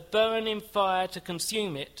as a burning fire to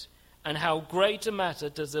consume it. And how great a matter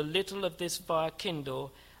does a little of this fire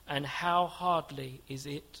kindle, and how hardly is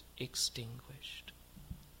it extinguished.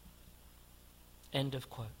 End of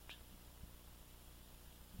quote.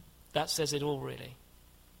 That says it all, really.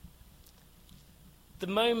 The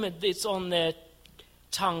moment it's on their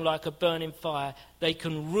tongue like a burning fire, they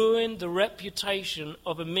can ruin the reputation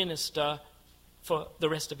of a minister for the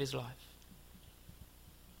rest of his life.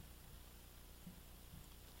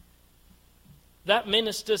 That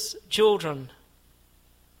minister's children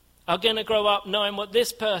are going to grow up knowing what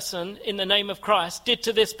this person, in the name of Christ, did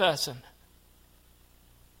to this person.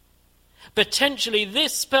 Potentially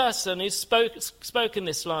this person who's spoken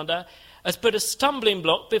this slander has put a stumbling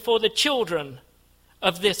block before the children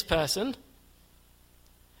of this person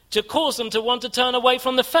to cause them to want to turn away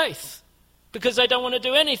from the faith, because they don't want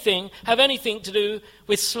to have anything to do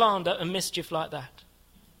with slander and mischief like that.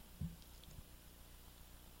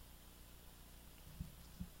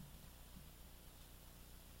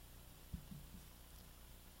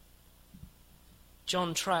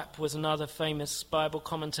 John Trapp was another famous Bible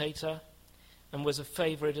commentator and was a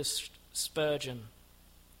favourite of Spurgeon.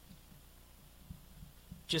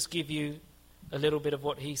 Just give you a little bit of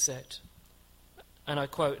what he said. And I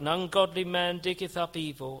quote, "An ungodly man diggeth up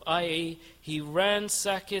evil, i.e., he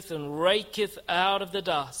ransacketh and raketh out of the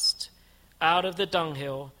dust, out of the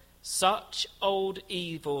dunghill, such old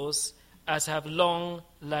evils as have long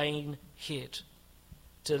lain hid,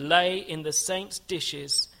 to lay in the saints'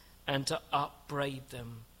 dishes and to upbraid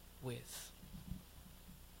them with."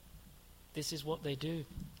 This is what they do.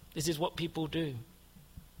 This is what people do.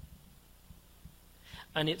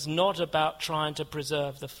 And it's not about trying to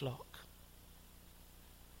preserve the flock.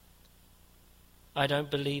 I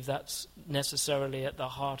don't believe that's necessarily at the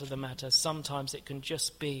heart of the matter. Sometimes it can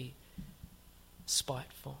just be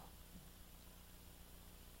spiteful.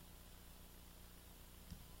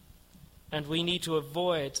 And we need to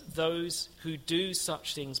avoid those who do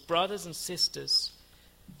such things. Brothers and sisters,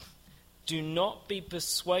 do not be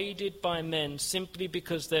persuaded by men simply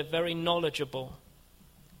because they're very knowledgeable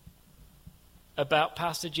about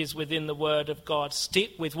passages within the Word of God.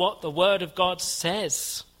 Stick with what the Word of God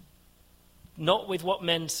says, not with what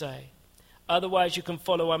men say. Otherwise you can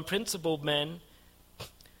follow unprincipled men,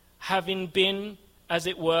 having been, as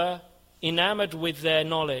it were, enamored with their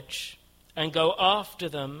knowledge, and go after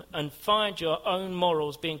them and find your own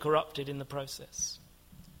morals being corrupted in the process.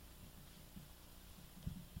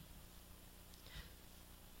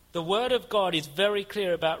 The Word of God is very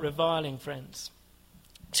clear about reviling, friends.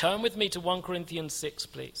 Turn with me to 1 Corinthians 6,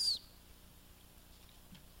 please.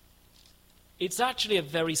 It's actually a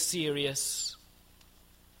very serious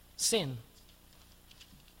sin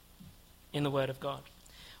in the Word of God.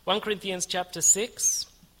 1 Corinthians chapter 6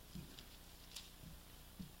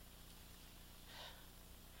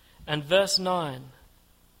 and verse 9.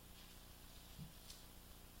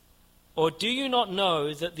 "Or do you not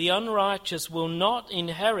know that the unrighteous will not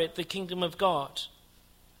inherit the kingdom of God?"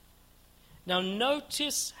 Now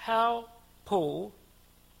notice how Paul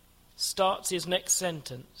starts his next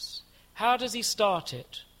sentence. How does he start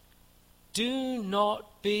it? Do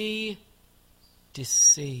not be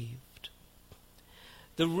deceived.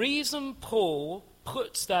 The reason Paul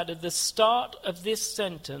puts that at the start of this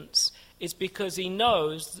sentence is because he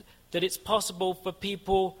knows that it's possible for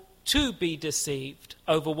people to be deceived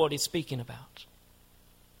over what he's speaking about.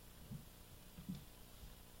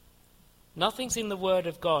 Nothing's in the Word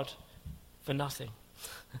of God for nothing.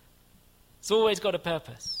 It's always got a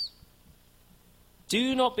purpose.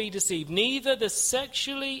 Do not be deceived. Neither the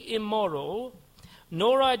sexually immoral,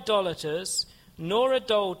 nor idolaters, nor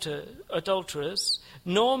adulterers,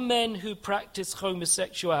 nor men who practice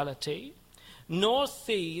homosexuality, nor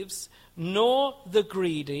thieves, nor the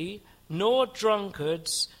greedy, nor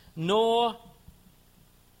drunkards, nor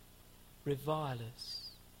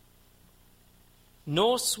revilers,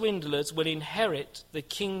 nor swindlers will inherit the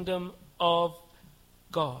kingdom of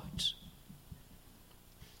God.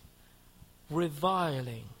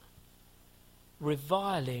 Reviling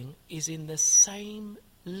is in the same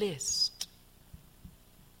list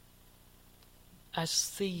as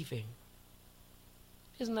thieving.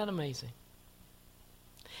 Isn't that amazing?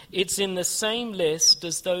 It's in the same list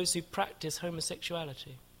as those who practice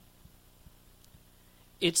homosexuality.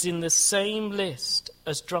 It's in the same list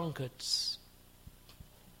as drunkards.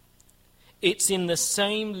 It's in the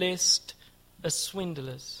same list as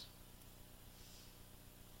swindlers,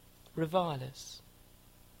 revilers.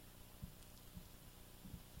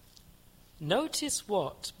 Notice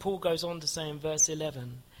what Paul goes on to say in verse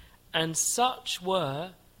 11. And such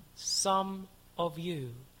were some of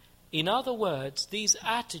you. In other words, these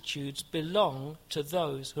attitudes belong to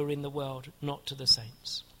those who are in the world, not to the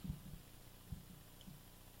saints.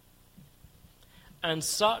 And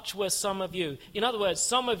such were some of you. In other words,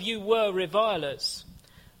 some of you were revilers,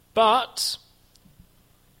 but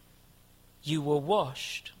you were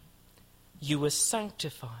washed, you were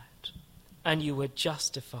sanctified, and you were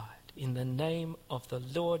justified in the name of the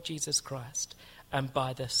Lord Jesus Christ and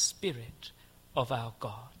by the Spirit of our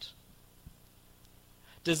God.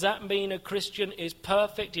 Does that mean a Christian is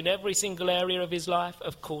perfect in every single area of his life?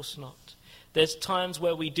 Of course not. There's times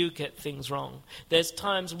where we do get things wrong. There's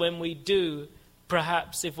times when we do,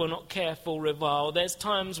 perhaps if we're not careful, revile. There's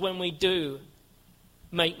times when we do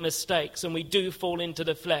make mistakes and we do fall into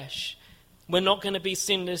the flesh. We're not going to be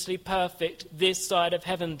sinlessly perfect this side of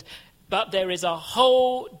heaven. But there is a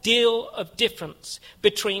whole deal of difference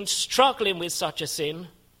between struggling with such a sin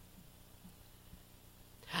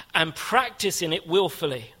and practicing it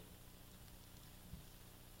willfully.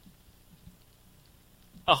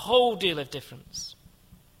 A whole deal of difference.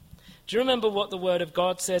 Do you remember what the Word of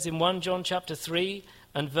God says in 1 John chapter 3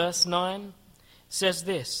 and verse 9? It says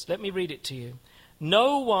this. Let me read it to you.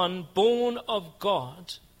 No one born of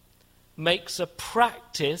God makes a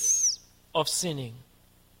practice of sinning.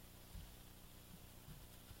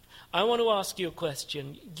 I want to ask you a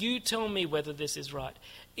question. You tell me whether this is right.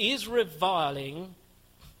 Is reviling,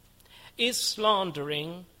 is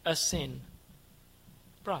slandering a sin?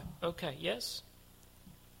 Right, okay, yes?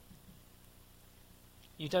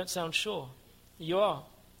 You don't sound sure. You are.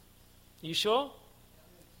 You sure?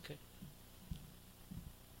 Okay.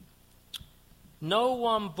 No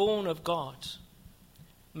one born of God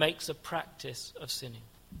makes a practice of sinning.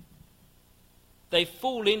 They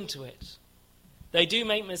fall into it. They do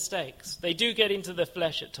make mistakes. They do get into the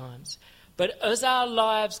flesh at times. But as our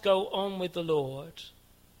lives go on with the Lord,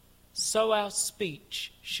 so our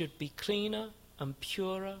speech should be cleaner and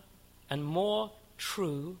purer and more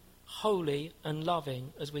true, holy and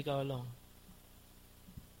loving as we go along.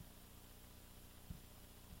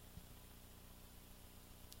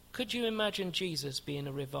 Could you imagine Jesus being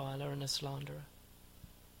a reviler and a slanderer?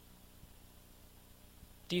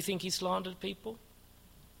 Do you think he slandered people?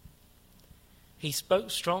 He spoke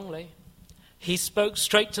strongly. He spoke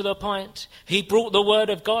straight to the point. He brought the word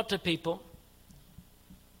of God to people.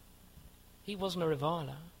 He wasn't a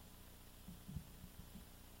reviler.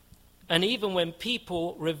 And even when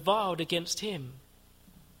people reviled against him,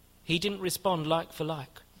 he didn't respond like for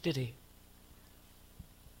like, did he?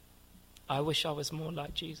 I wish I was more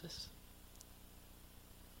like Jesus.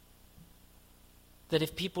 That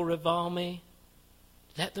if people revile me,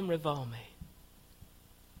 let them revile me.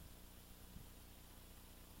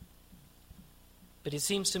 But it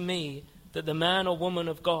seems to me that the man or woman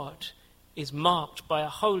of God is marked by a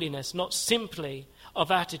holiness, not simply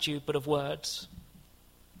of attitude, but of words.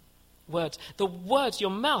 Words. The words,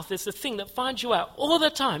 your mouth is the thing that finds you out all the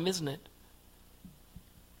time, isn't it?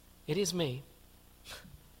 It is me.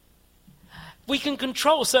 We can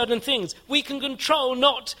control certain things. We can control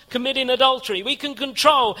not committing adultery. We can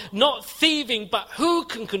control not thieving, but who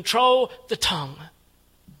can control the tongue?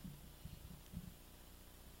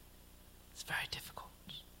 It's very difficult.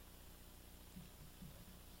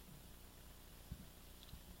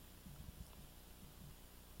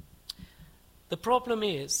 The problem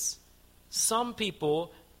is, some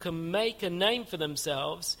people can make a name for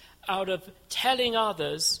themselves out of telling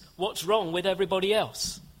others what's wrong with everybody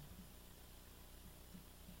else.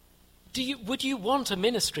 Would you want a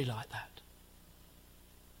ministry like that?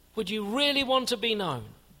 Would you really want to be known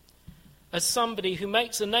as somebody who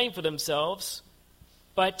makes a name for themselves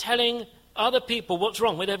by telling other people what's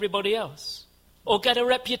wrong with everybody else? Or get a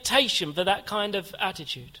reputation for that kind of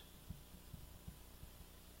attitude?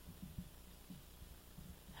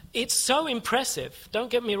 It's so impressive,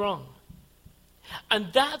 don't get me wrong.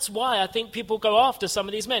 And that's why I think people go after some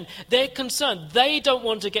of these men. They're concerned. They don't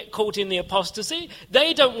want to get caught in the apostasy.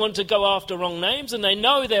 They don't want to go after wrong names, and they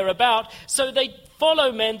know they're about. So they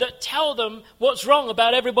follow men that tell them what's wrong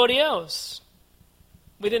about everybody else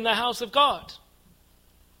within the house of God.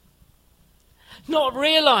 Not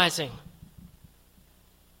realizing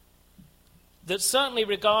that certainly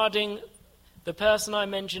regarding the person I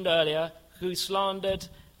mentioned earlier who slandered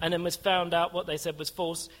and then was found out what they said was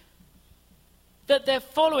false, that they're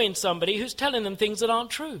following somebody who's telling them things that aren't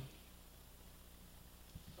true.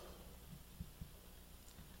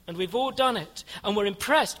 And we've all done it. And we're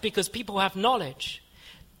impressed because people have knowledge.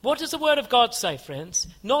 What does the Word of God say, friends?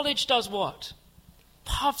 Knowledge does what?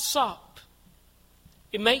 Puffs up.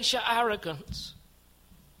 It makes you arrogant.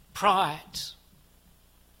 Pride.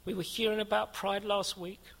 We were hearing about pride last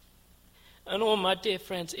week. And oh, my dear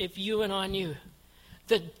friends, if you and I knew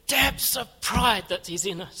the depths of pride that is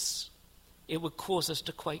in us, it would cause us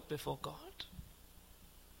to quake before God.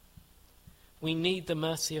 We need the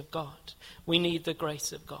mercy of God. We need the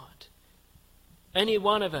grace of God. Any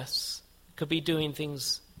one of us could be doing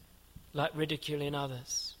things like ridiculing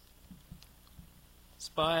others. It's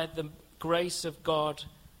by the grace of God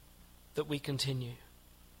that we continue.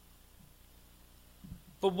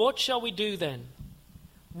 But what shall we do then?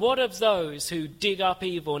 What of those who dig up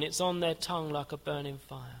evil and it's on their tongue like a burning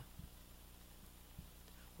fire?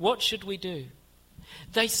 What should we do?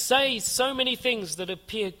 They say so many things that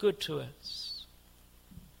appear good to us.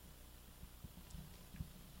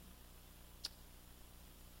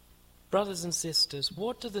 Brothers and sisters,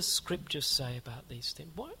 what do the scriptures say about these things?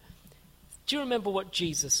 Do you remember what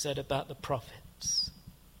Jesus said about the prophets?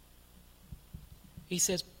 He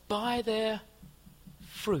says, by their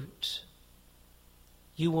fruit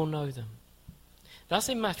you will know them. That's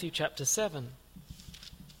in Matthew chapter 7.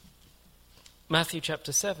 Matthew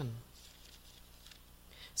chapter 7.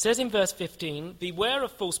 says in verse 15, beware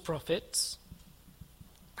of false prophets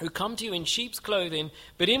who come to you in sheep's clothing,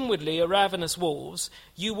 but inwardly are ravenous wolves.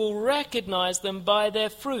 You will recognize them by their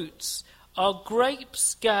fruits. Are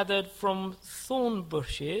grapes gathered from thorn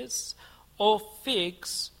bushes, or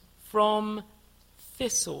figs from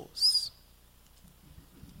thistles?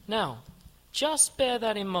 Now, just bear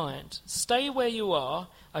that in mind. Stay where you are.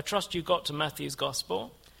 I trust you got to Matthew's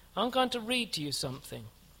Gospel. I'm going to read to you something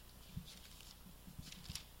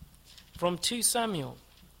from 2 Samuel.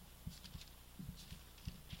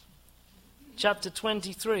 Chapter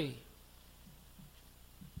 23.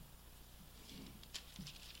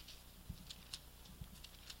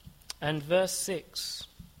 And verse 6.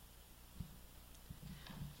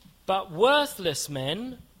 But worthless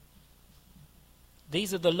men,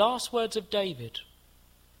 these are the last words of David.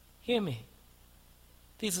 Hear me.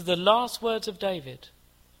 These are the last words of David.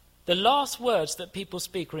 The last words that people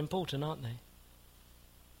speak are important, aren't they?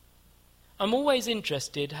 I'm always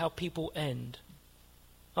interested how people end.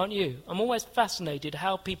 Aren't you? I'm always fascinated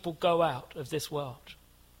how people go out of this world.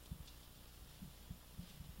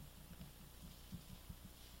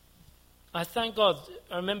 I thank God.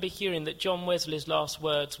 I remember hearing that John Wesley's last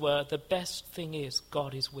words were, the best thing is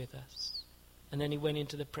God is with us. And then he went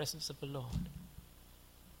into the presence of the Lord.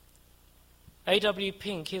 A.W.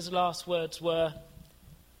 Pink, his last words were,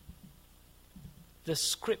 the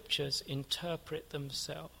scriptures interpret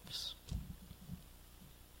themselves.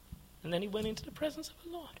 And then he went into the presence of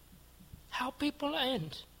the Lord. How people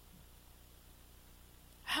end.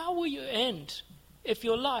 How will you end if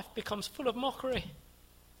your life becomes full of mockery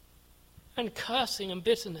and cursing and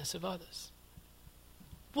bitterness of others?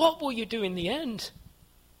 What will you do in the end?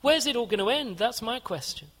 Where's it all going to end? That's my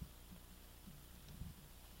question.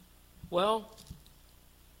 Well,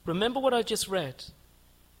 remember what I just read.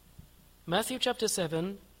 Matthew chapter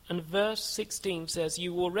 7 and verse 16 says,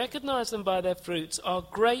 you will recognize them by their fruits. Are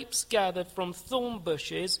grapes gathered from thorn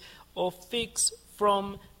bushes or figs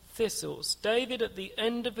from thistles? David at the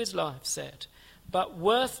end of his life said, but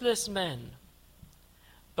worthless men,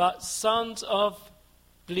 but sons of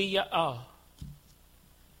Belial,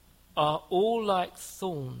 are all like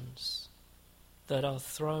thorns that are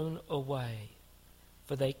thrown away,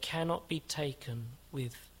 for they cannot be taken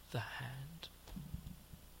with the hand.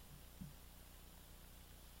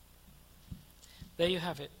 There you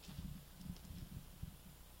have it.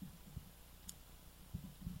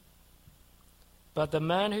 But the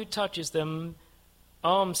man who touches them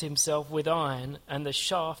arms himself with iron and the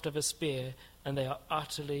shaft of a spear, and they are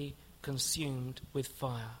utterly consumed with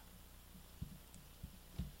fire.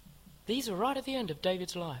 These are right at the end of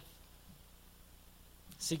David's life.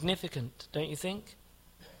 Significant, don't you think?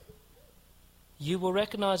 You will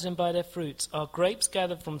recognize them by their fruits. Are grapes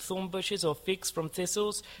gathered from thorn bushes or figs from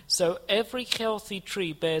thistles? So every healthy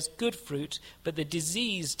tree bears good fruit, but the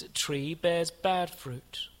diseased tree bears bad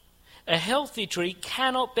fruit. A healthy tree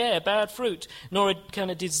cannot bear bad fruit, nor can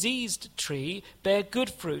a diseased tree bear good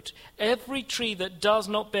fruit. Every tree that does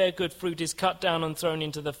not bear good fruit is cut down and thrown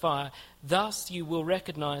into the fire. Thus you will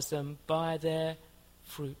recognize them by their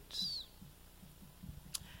fruits.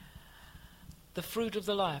 The fruit of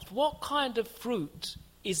the life. What kind of fruit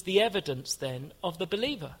is the evidence then of the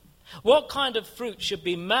believer? What kind of fruit should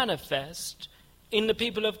be manifest in the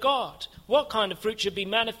people of God? What kind of fruit should be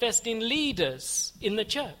manifest in leaders in the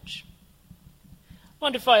church? I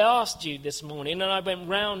wonder if I asked you this morning and I went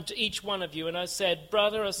round to each one of you and I said,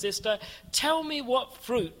 brother or sister, tell me what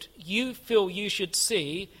fruit you feel you should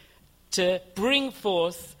see to bring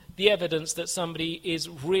forth the evidence that somebody is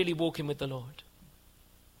really walking with the Lord.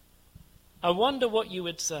 I wonder what you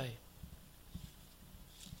would say.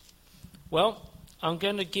 Well, I'm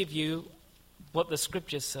going to give you what the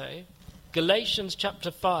scriptures say. Galatians chapter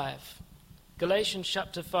 5. Galatians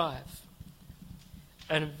chapter 5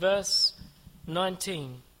 and verse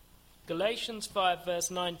 19. Galatians 5 verse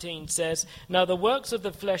 19 says, now the works of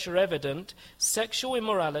the flesh are evident: sexual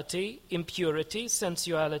immorality, impurity,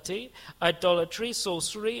 sensuality, idolatry,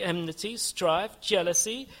 sorcery, enmity, strife,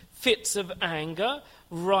 jealousy, fits of anger,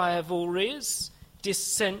 rivalries,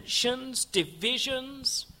 dissensions,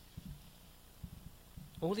 divisions,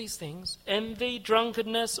 all these things, envy,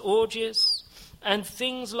 drunkenness, orgies, and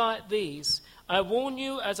things like these. I warn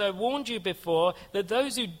you, as I warned you before, that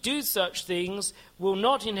those who do such things will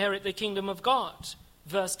not inherit the kingdom of God.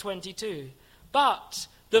 Verse 22. But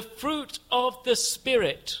the fruit of the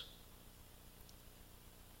Spirit.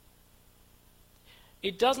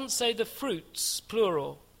 It doesn't say the fruits,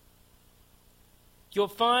 plural. You'll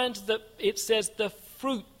find that it says the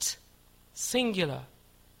fruit, singular.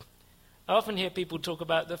 I often hear people talk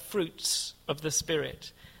about the fruits of the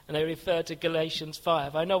Spirit. and they refer to Galatians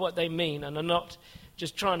 5. I know what they mean, and I'm not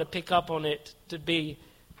just trying to pick up on it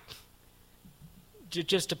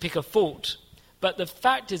just to pick a fault. But the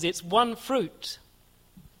fact is, it's one fruit.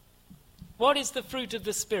 What is the fruit of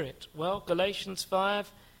the Spirit? Well, Galatians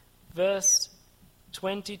 5, verse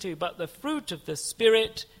 22. But the fruit of the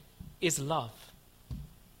Spirit is love.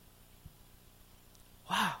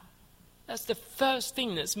 Wow. That's the first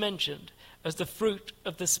thing that's mentioned as the fruit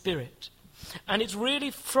of the Spirit. And it's really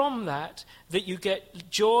from that you get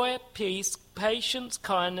joy, peace, patience,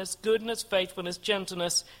 kindness, goodness, faithfulness,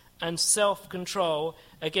 gentleness, and self-control.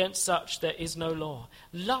 Against such there is no law.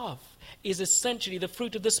 Love is essentially the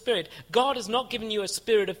fruit of the Spirit. God has not given you a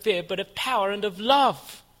spirit of fear, but of power and of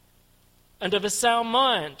love and of a sound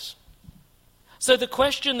mind. So the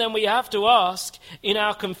question then we have to ask in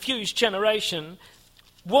our confused generation,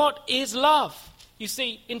 what is love? You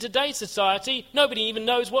see, in today's society, nobody even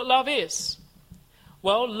knows what love is.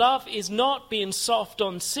 Well, love is not being soft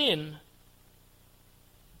on sin,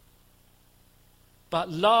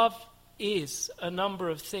 but love is a number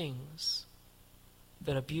of things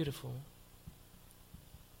that are beautiful.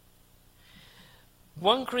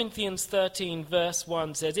 1 Corinthians 13 verse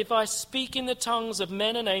 1 says, if I speak in the tongues of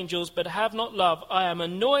men and angels but have not love, I am a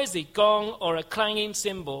noisy gong or a clanging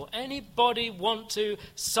cymbal. Anybody want to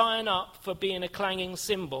sign up for being a clanging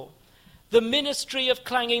cymbal? The ministry of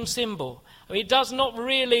clanging cymbal. I mean, it does not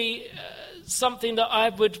really something that I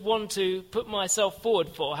would want to put myself forward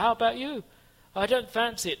for. How about you? I don't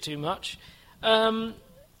fancy it too much. And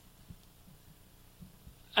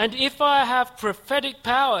if I have prophetic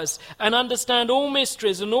powers and understand all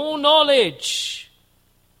mysteries and all knowledge,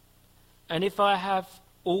 and if I have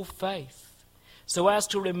all faith, so as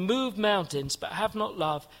to remove mountains but have not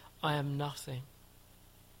love, I am nothing.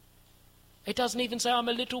 It doesn't even say I'm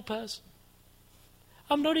a little person.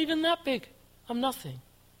 I'm not even that big. I'm nothing.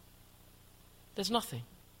 There's nothing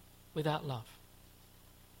without love.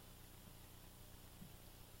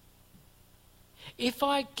 If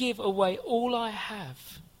I give away all I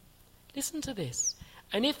have, listen to this,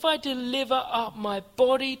 and if I deliver up my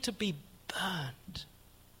body to be burned,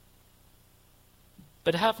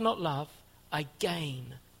 but have not love, I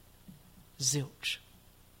gain zilch.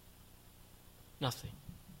 Nothing.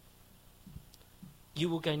 You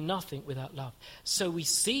will gain nothing without love. So we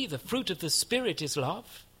see the fruit of the Spirit is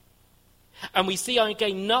love, and we see I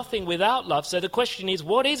gain nothing without love. So the question is,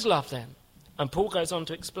 what is love then? And Paul goes on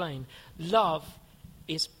to explain, love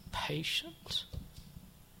is patient.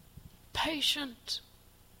 Patient.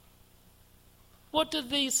 What do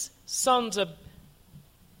these sons of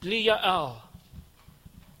Belial,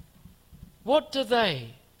 what do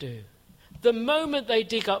they do? The moment they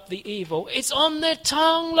dig up the evil, it's on their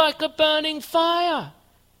tongue like a burning fire.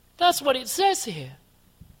 That's what it says here.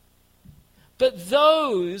 But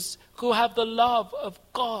those who have the love of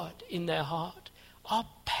God in their heart are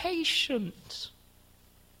patient.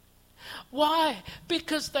 Why?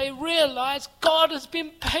 Because they realize God has been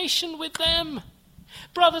patient with them.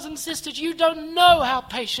 Brothers and sisters, you don't know how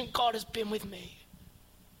patient God has been with me.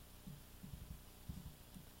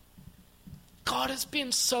 God has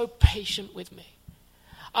been so patient with me.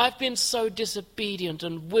 I've been so disobedient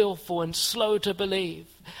and willful and slow to believe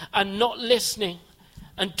and not listening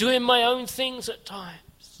and doing my own things at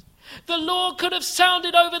times. The Lord could have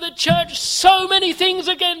sounded over the church so many things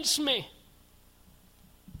against me.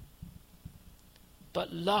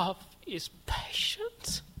 But love is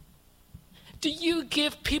patient. Do you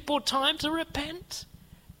give people time to repent?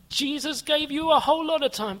 Jesus gave you a whole lot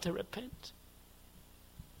of time to repent.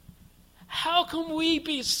 How can we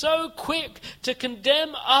be so quick to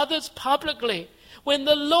condemn others publicly when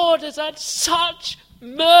the Lord has had such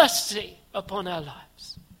mercy upon our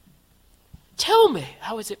lives? Tell me,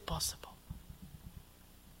 how is it possible?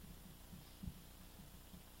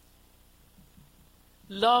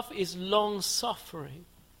 Love is long-suffering.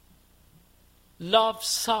 Love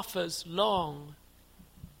suffers long.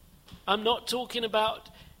 I'm not talking about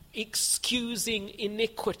excusing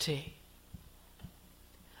iniquity.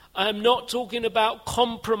 I'm not talking about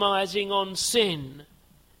compromising on sin.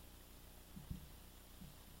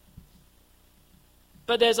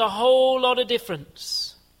 But there's a whole lot of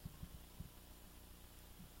difference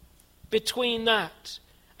between that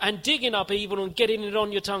and digging up evil and getting it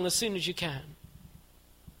on your tongue as soon as you can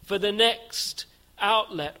for the next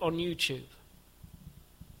outlet on YouTube.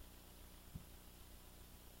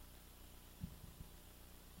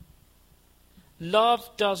 Love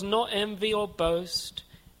does not envy or boast.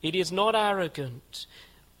 It is not arrogant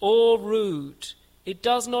or rude. It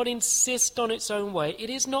does not insist on its own way. It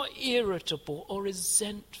is not irritable or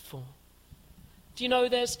resentful. Do you know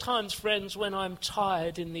there's times, friends, when I'm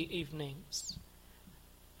tired in the evenings.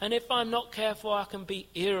 And if I'm not careful, I can be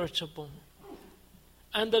irritable.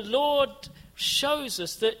 And the Lord shows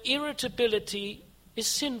us that irritability is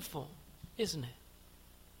sinful, isn't it?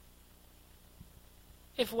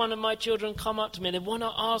 If one of my children come up to me and they want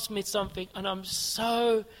to ask me something and I'm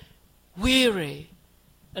so weary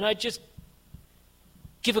and I just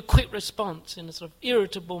give a quick response in a sort of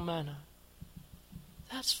irritable manner,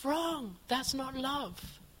 that's wrong. That's not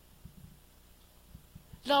love.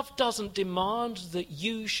 Love doesn't demand that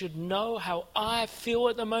you should know how I feel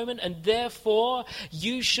at the moment, and therefore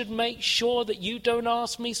you should make sure that you don't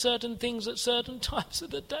ask me certain things at certain times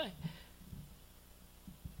of the day.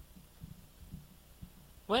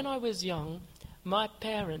 When I was young, my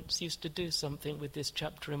parents used to do something with this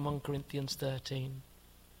chapter in 1 Corinthians 13.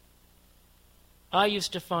 I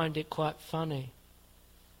used to find it quite funny.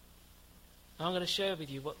 I'm going to share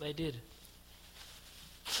with you what they did.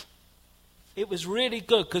 It was really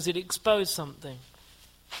good because it exposed something.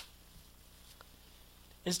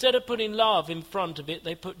 Instead of putting love in front of it,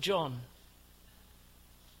 they put John.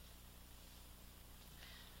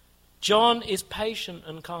 John is patient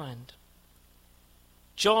and kind.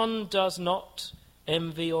 John does not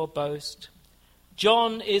envy or boast.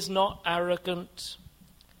 John is not arrogant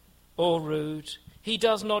or rude. He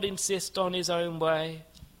does not insist on his own way.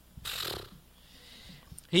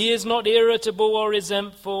 He is not irritable or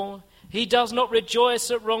resentful. He does not rejoice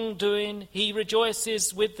at wrongdoing. He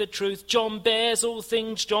rejoices with the truth. John bears all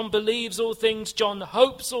things. John believes all things. John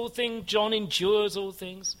hopes all things. John endures all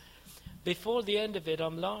things. Before the end of it,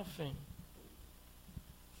 I'm laughing.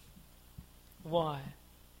 Why?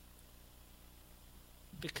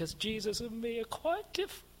 Because Jesus and me are quite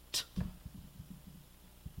different.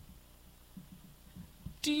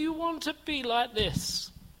 Do you want to be like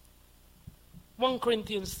this? 1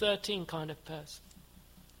 Corinthians 13 kind of person?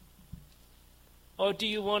 Or do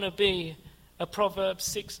you want to be a Proverbs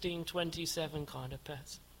 16:27 kind of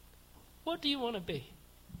person? What do you want to be?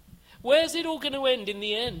 Where's it all going to end in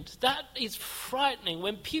the end? That is frightening.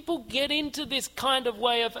 When people get into this kind of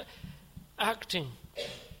way of acting,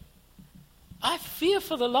 I fear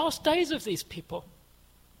for the last days of these people.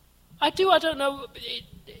 I do. I don't know.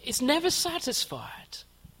 It's never satisfied.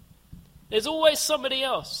 There's always somebody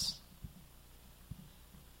else.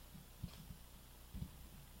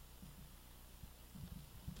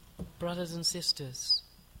 Brothers and sisters,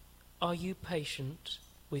 are you patient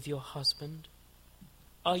with your husband?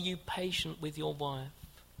 Are you patient with your wife?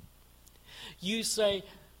 You say,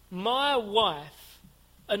 my wife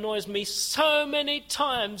annoys me so many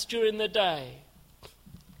times during the day.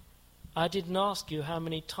 I didn't ask you how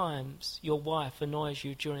many times your wife annoys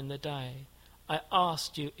you during the day. I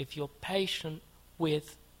asked you if you're patient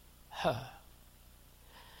with her.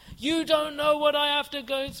 You don't know what I have to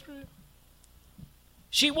go through.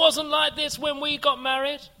 She wasn't like this when we got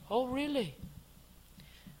married. Oh, really?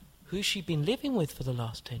 Who's she been living with for the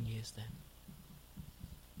last 10 years then?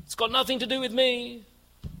 It's got nothing to do with me.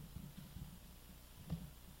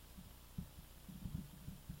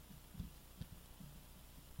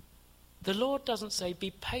 The Lord doesn't say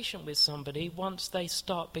be patient with somebody once they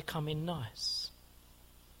start becoming nice.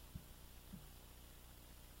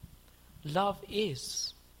 Love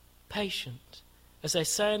is patient. As they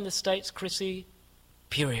say in the States, Chrissy,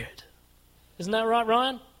 period. Isn't that right,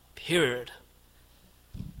 Ryan? Period.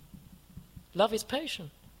 Love is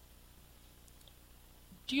patient.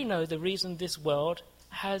 Do you know the reason this world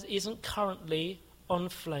isn't currently on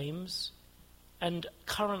flames and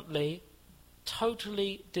currently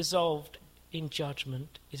totally dissolved in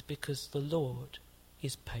judgment is because the Lord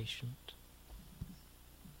is patient.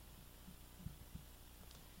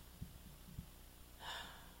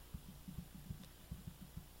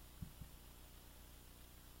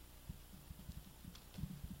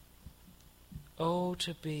 Oh,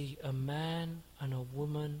 to be a man and a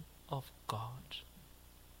woman of God.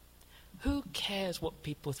 Who cares what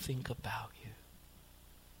people think about you?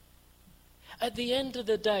 At the end of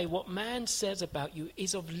the day, what man says about you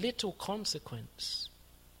is of little consequence.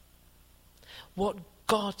 What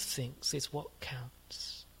God thinks is what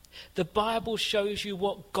counts. The Bible shows you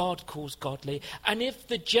what God calls godly. And if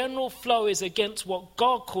the general flow is against what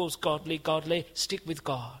God calls godly, stick with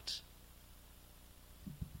God.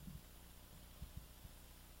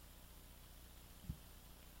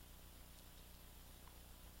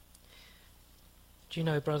 Do you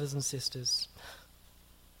know, brothers and sisters,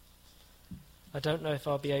 I don't know if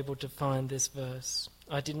I'll be able to find this verse.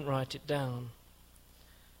 I didn't write it down.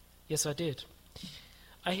 Yes, I did.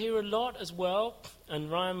 I hear a lot as well, and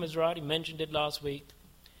Ryan was right, he mentioned it last week.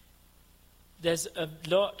 there's a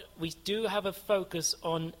lot, we do have a focus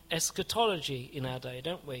on eschatology in our day,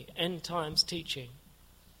 don't we? End times teaching.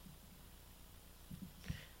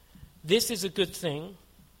 This is a good thing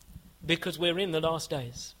because we're in the last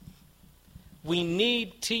days. We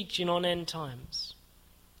need teaching on end times.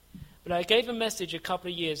 But I gave a message a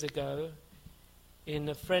couple of years ago in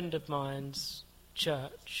a friend of mine's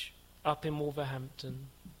church up in Wolverhampton.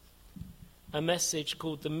 A message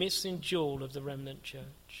called The Missing Jewel of the Remnant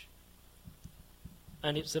Church.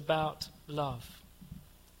 And it's about love.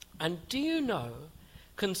 And do you know,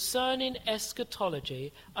 concerning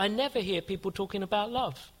eschatology, I never hear people talking about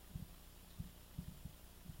love.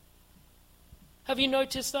 Have you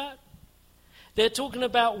noticed that? They're talking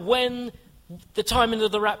about when the timing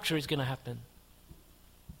of the rapture is going to happen.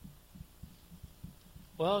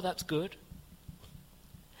 Well, that's good.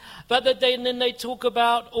 But then they talk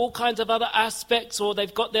about all kinds of other aspects, or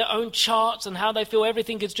they've got their own charts and how they feel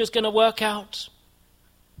everything is just going to work out.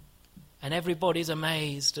 And everybody's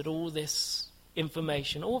amazed at all this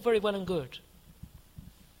information. All very well and good.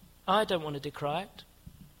 I don't want to decry it.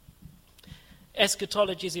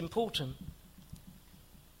 Eschatology is important.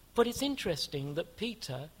 But it's interesting that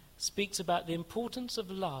Peter speaks about the importance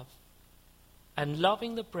of love and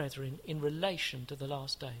loving the brethren in relation to the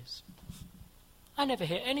last days. I never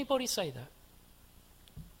hear anybody say that.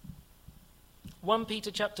 1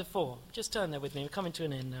 Peter chapter 4. Just turn there with me. We're coming to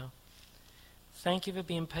an end now. Thank you for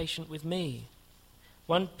being patient with me.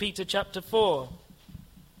 1 Peter chapter 4.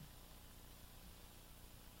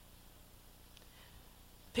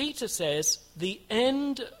 Peter says,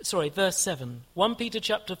 verse 7. 1 Peter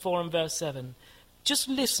chapter 4 and verse 7. Just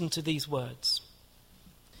listen to these words.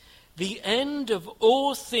 The end of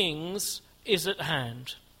all things is at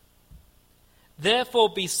hand. Therefore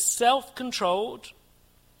be self-controlled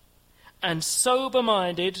and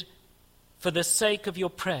sober-minded for the sake of your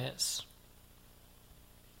prayers.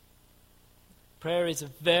 Prayer is a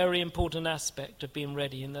very important aspect of being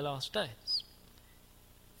ready in the last days.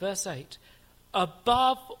 Verse 8.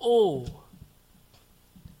 Above all,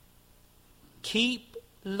 keep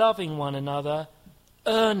loving one another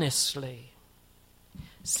earnestly,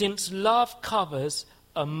 since love covers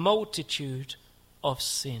a multitude of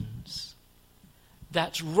sins.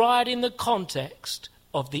 That's right in the context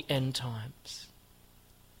of the end times.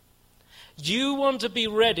 You want to be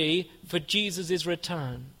ready for Jesus'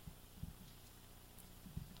 return.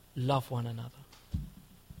 Love one another.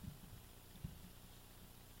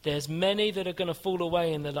 There's many that are going to fall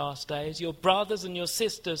away in the last days. Your brothers and your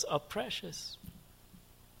sisters are precious.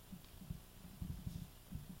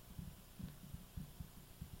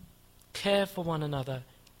 Care for one another.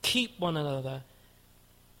 Keep one another.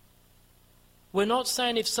 We're not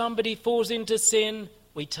saying if somebody falls into sin,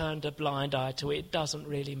 we turn a blind eye to it. It doesn't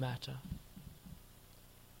really matter.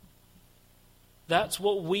 That's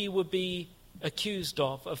what we would be accused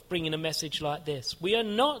of bringing a message like this. We are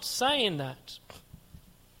not saying that.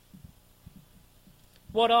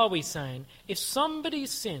 What are we saying? If somebody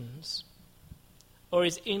sins or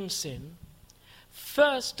is in sin,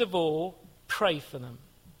 first of all, pray for them.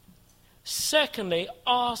 Secondly,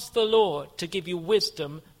 ask the Lord to give you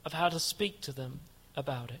wisdom of how to speak to them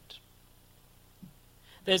about it.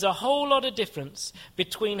 There's a whole lot of difference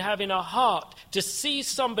between having a heart to see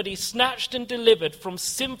somebody snatched and delivered from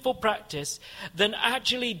sinful practice than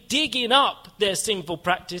actually digging up their sinful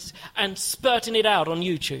practice and spurting it out on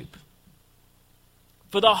YouTube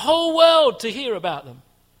for the whole world to hear about them.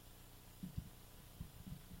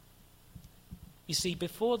 You see,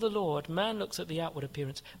 before the Lord, man looks at the outward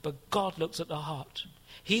appearance, but God looks at the heart.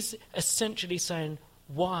 He's essentially saying,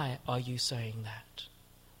 why are you saying that?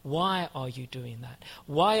 Why are you doing that?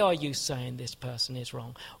 Why are you saying this person is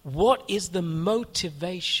wrong? What is the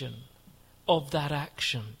motivation of that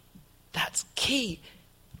action? That's key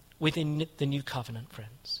within the new covenant,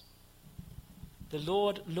 friends. The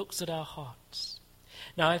Lord looks at our hearts.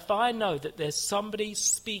 Now, if I know that there's somebody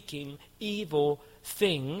speaking evil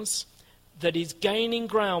things that is gaining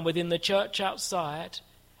ground within the church outside,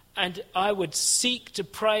 and I would seek to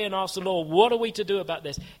pray and ask the Lord, what are we to do about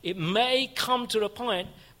this? It may come to a point,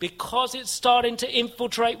 because it's starting to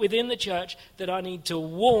infiltrate within the church, that I need to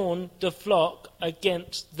warn the flock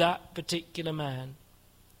against that particular man.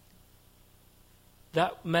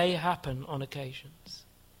 That may happen on occasions.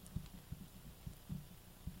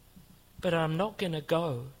 But I'm not going to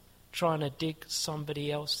go trying to dig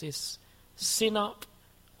somebody else's sin up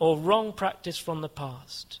or wrong practice from the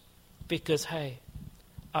past because, hey,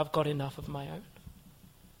 I've got enough of my own.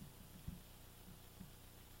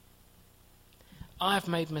 I've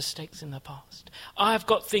made mistakes in the past. I've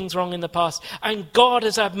got things wrong in the past, and God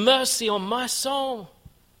has had mercy on my soul.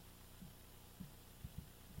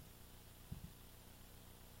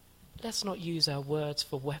 let's not use our words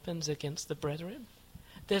for weapons against the brethren.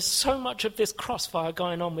 There's so much of this crossfire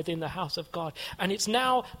going on within the house of God, and it's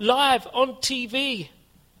now live on TV.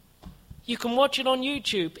 You can watch it on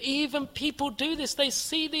YouTube. Even people do this. They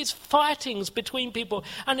see these fightings between people,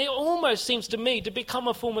 and it almost seems to me to become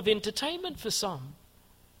a form of entertainment for some.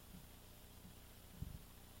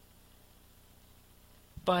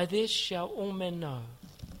 By this shall all men know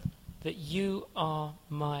that you are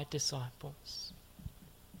my disciples.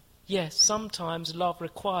 Yes, sometimes love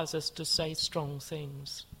requires us to say strong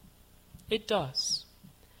things. It does.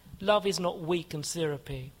 Love is not weak and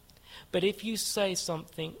syrupy. But if you say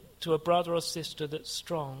something to a brother or sister that's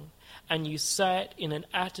strong, and you say it in an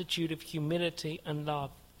attitude of humility and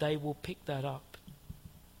love, they will pick that up.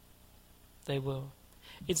 They will.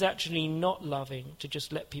 It's actually not loving to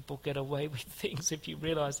just let people get away with things if you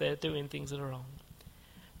realize they're doing things that are wrong.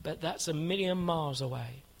 But that's a million miles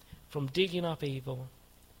away from digging up evil,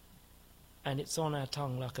 and it's on our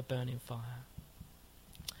tongue like a burning fire.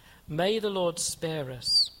 May the Lord spare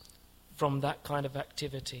us from that kind of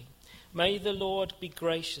activity. May the Lord be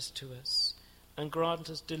gracious to us and grant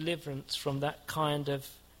us deliverance from that kind of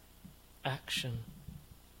action.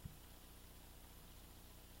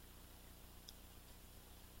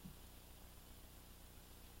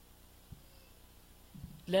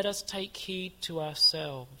 Let us take heed to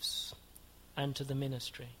ourselves and to the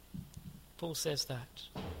ministry. Paul says that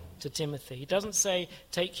to Timothy. He doesn't say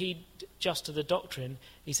take heed just to the doctrine.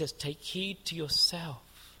 He says take heed to yourself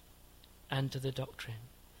and to the doctrine.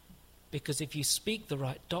 Because if you speak the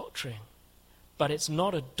right doctrine, but it's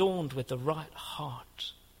not adorned with the right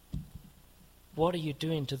heart, what are you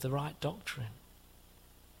doing to the right doctrine?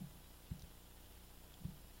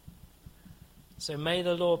 So may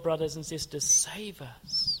the Lord, brothers and sisters, save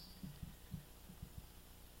us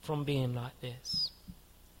from being like this.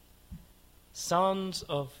 Sons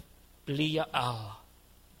of Belial.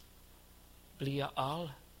 Belial.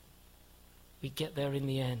 We get there in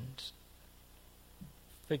the end.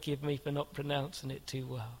 Forgive me for not pronouncing it too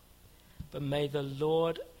well. But may the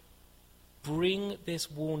Lord bring this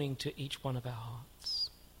warning to each one of our hearts.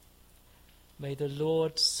 May the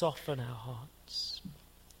Lord soften our hearts.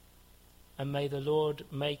 And may the Lord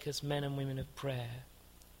make us men and women of prayer.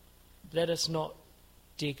 Let us not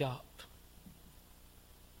dig up.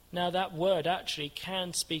 Now that word actually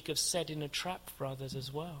can speak of setting a trap for others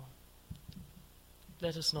as well.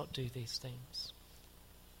 Let us not do these things.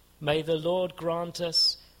 May the Lord grant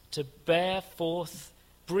us to bring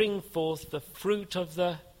forth the fruit of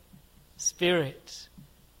the Spirit,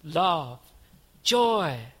 love,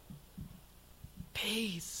 joy,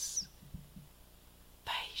 peace,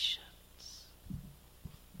 patience.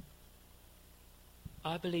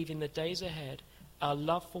 I believe in the days ahead, our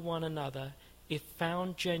love for one another, if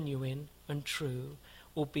found genuine and true,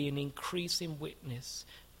 will be an increasing witness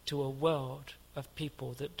to a world of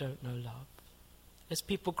people that don't know love. There's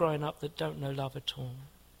people growing up that don't know love at all.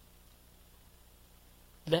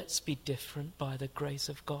 Let's be different by the grace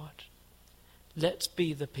of God. Let's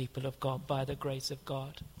be the people of God by the grace of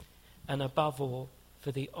God, and above all,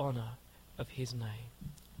 for the honour of his name.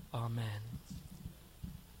 Amen.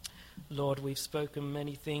 Lord, we've spoken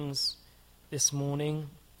many things this morning.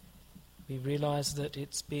 We realise that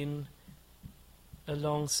it's been a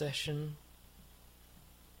long session.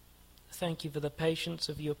 Thank you for the patience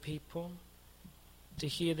of your people to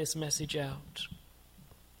hear this message out.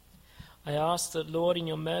 I ask that, Lord, in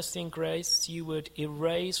your mercy and grace, you would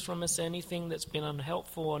erase from us anything that's been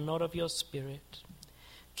unhelpful or not of your Spirit.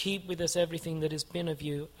 Keep with us everything that has been of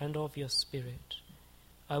you and of your Spirit.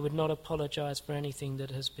 I would not apologize for anything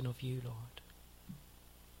that has been of you, Lord.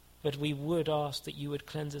 But we would ask that you would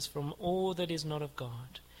cleanse us from all that is not of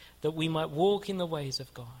God, that we might walk in the ways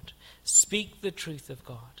of God, speak the truth of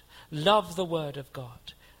God, love the word of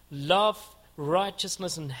God, love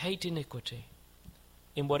righteousness and hate iniquity,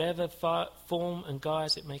 in whatever form and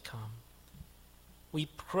guise it may come. We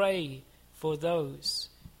pray for those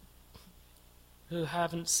who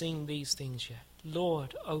haven't seen these things yet.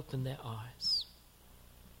 Lord, open their eyes.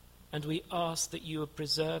 And we ask that you would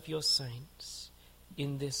preserve your saints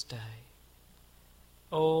in this day.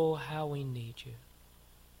 Oh, how we need you.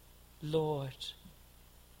 Lord,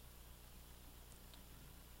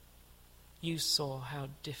 you saw how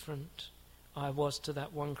different I was to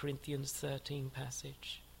that 1 Corinthians 13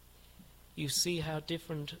 passage. You see how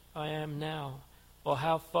different I am now, or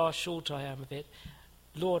how far short I am of it.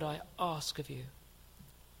 Lord, I ask of you,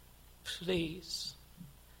 please,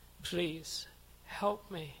 please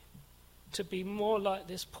help me to be more like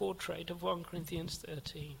this portrait of 1 Corinthians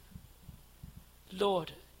 13.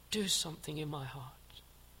 Lord, do something in my heart.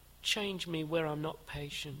 Change me where I'm not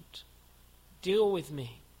patient. Deal with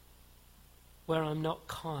me where I'm not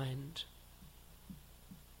kind.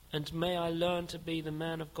 And may I learn to be the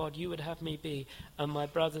man of God you would have me be, and my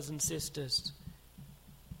brothers and sisters,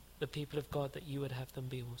 the people of God that you would have them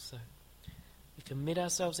be also. We commit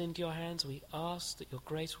ourselves into your hands. We ask that your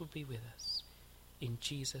grace would be with us. In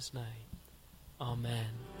Jesus' name,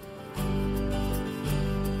 amen.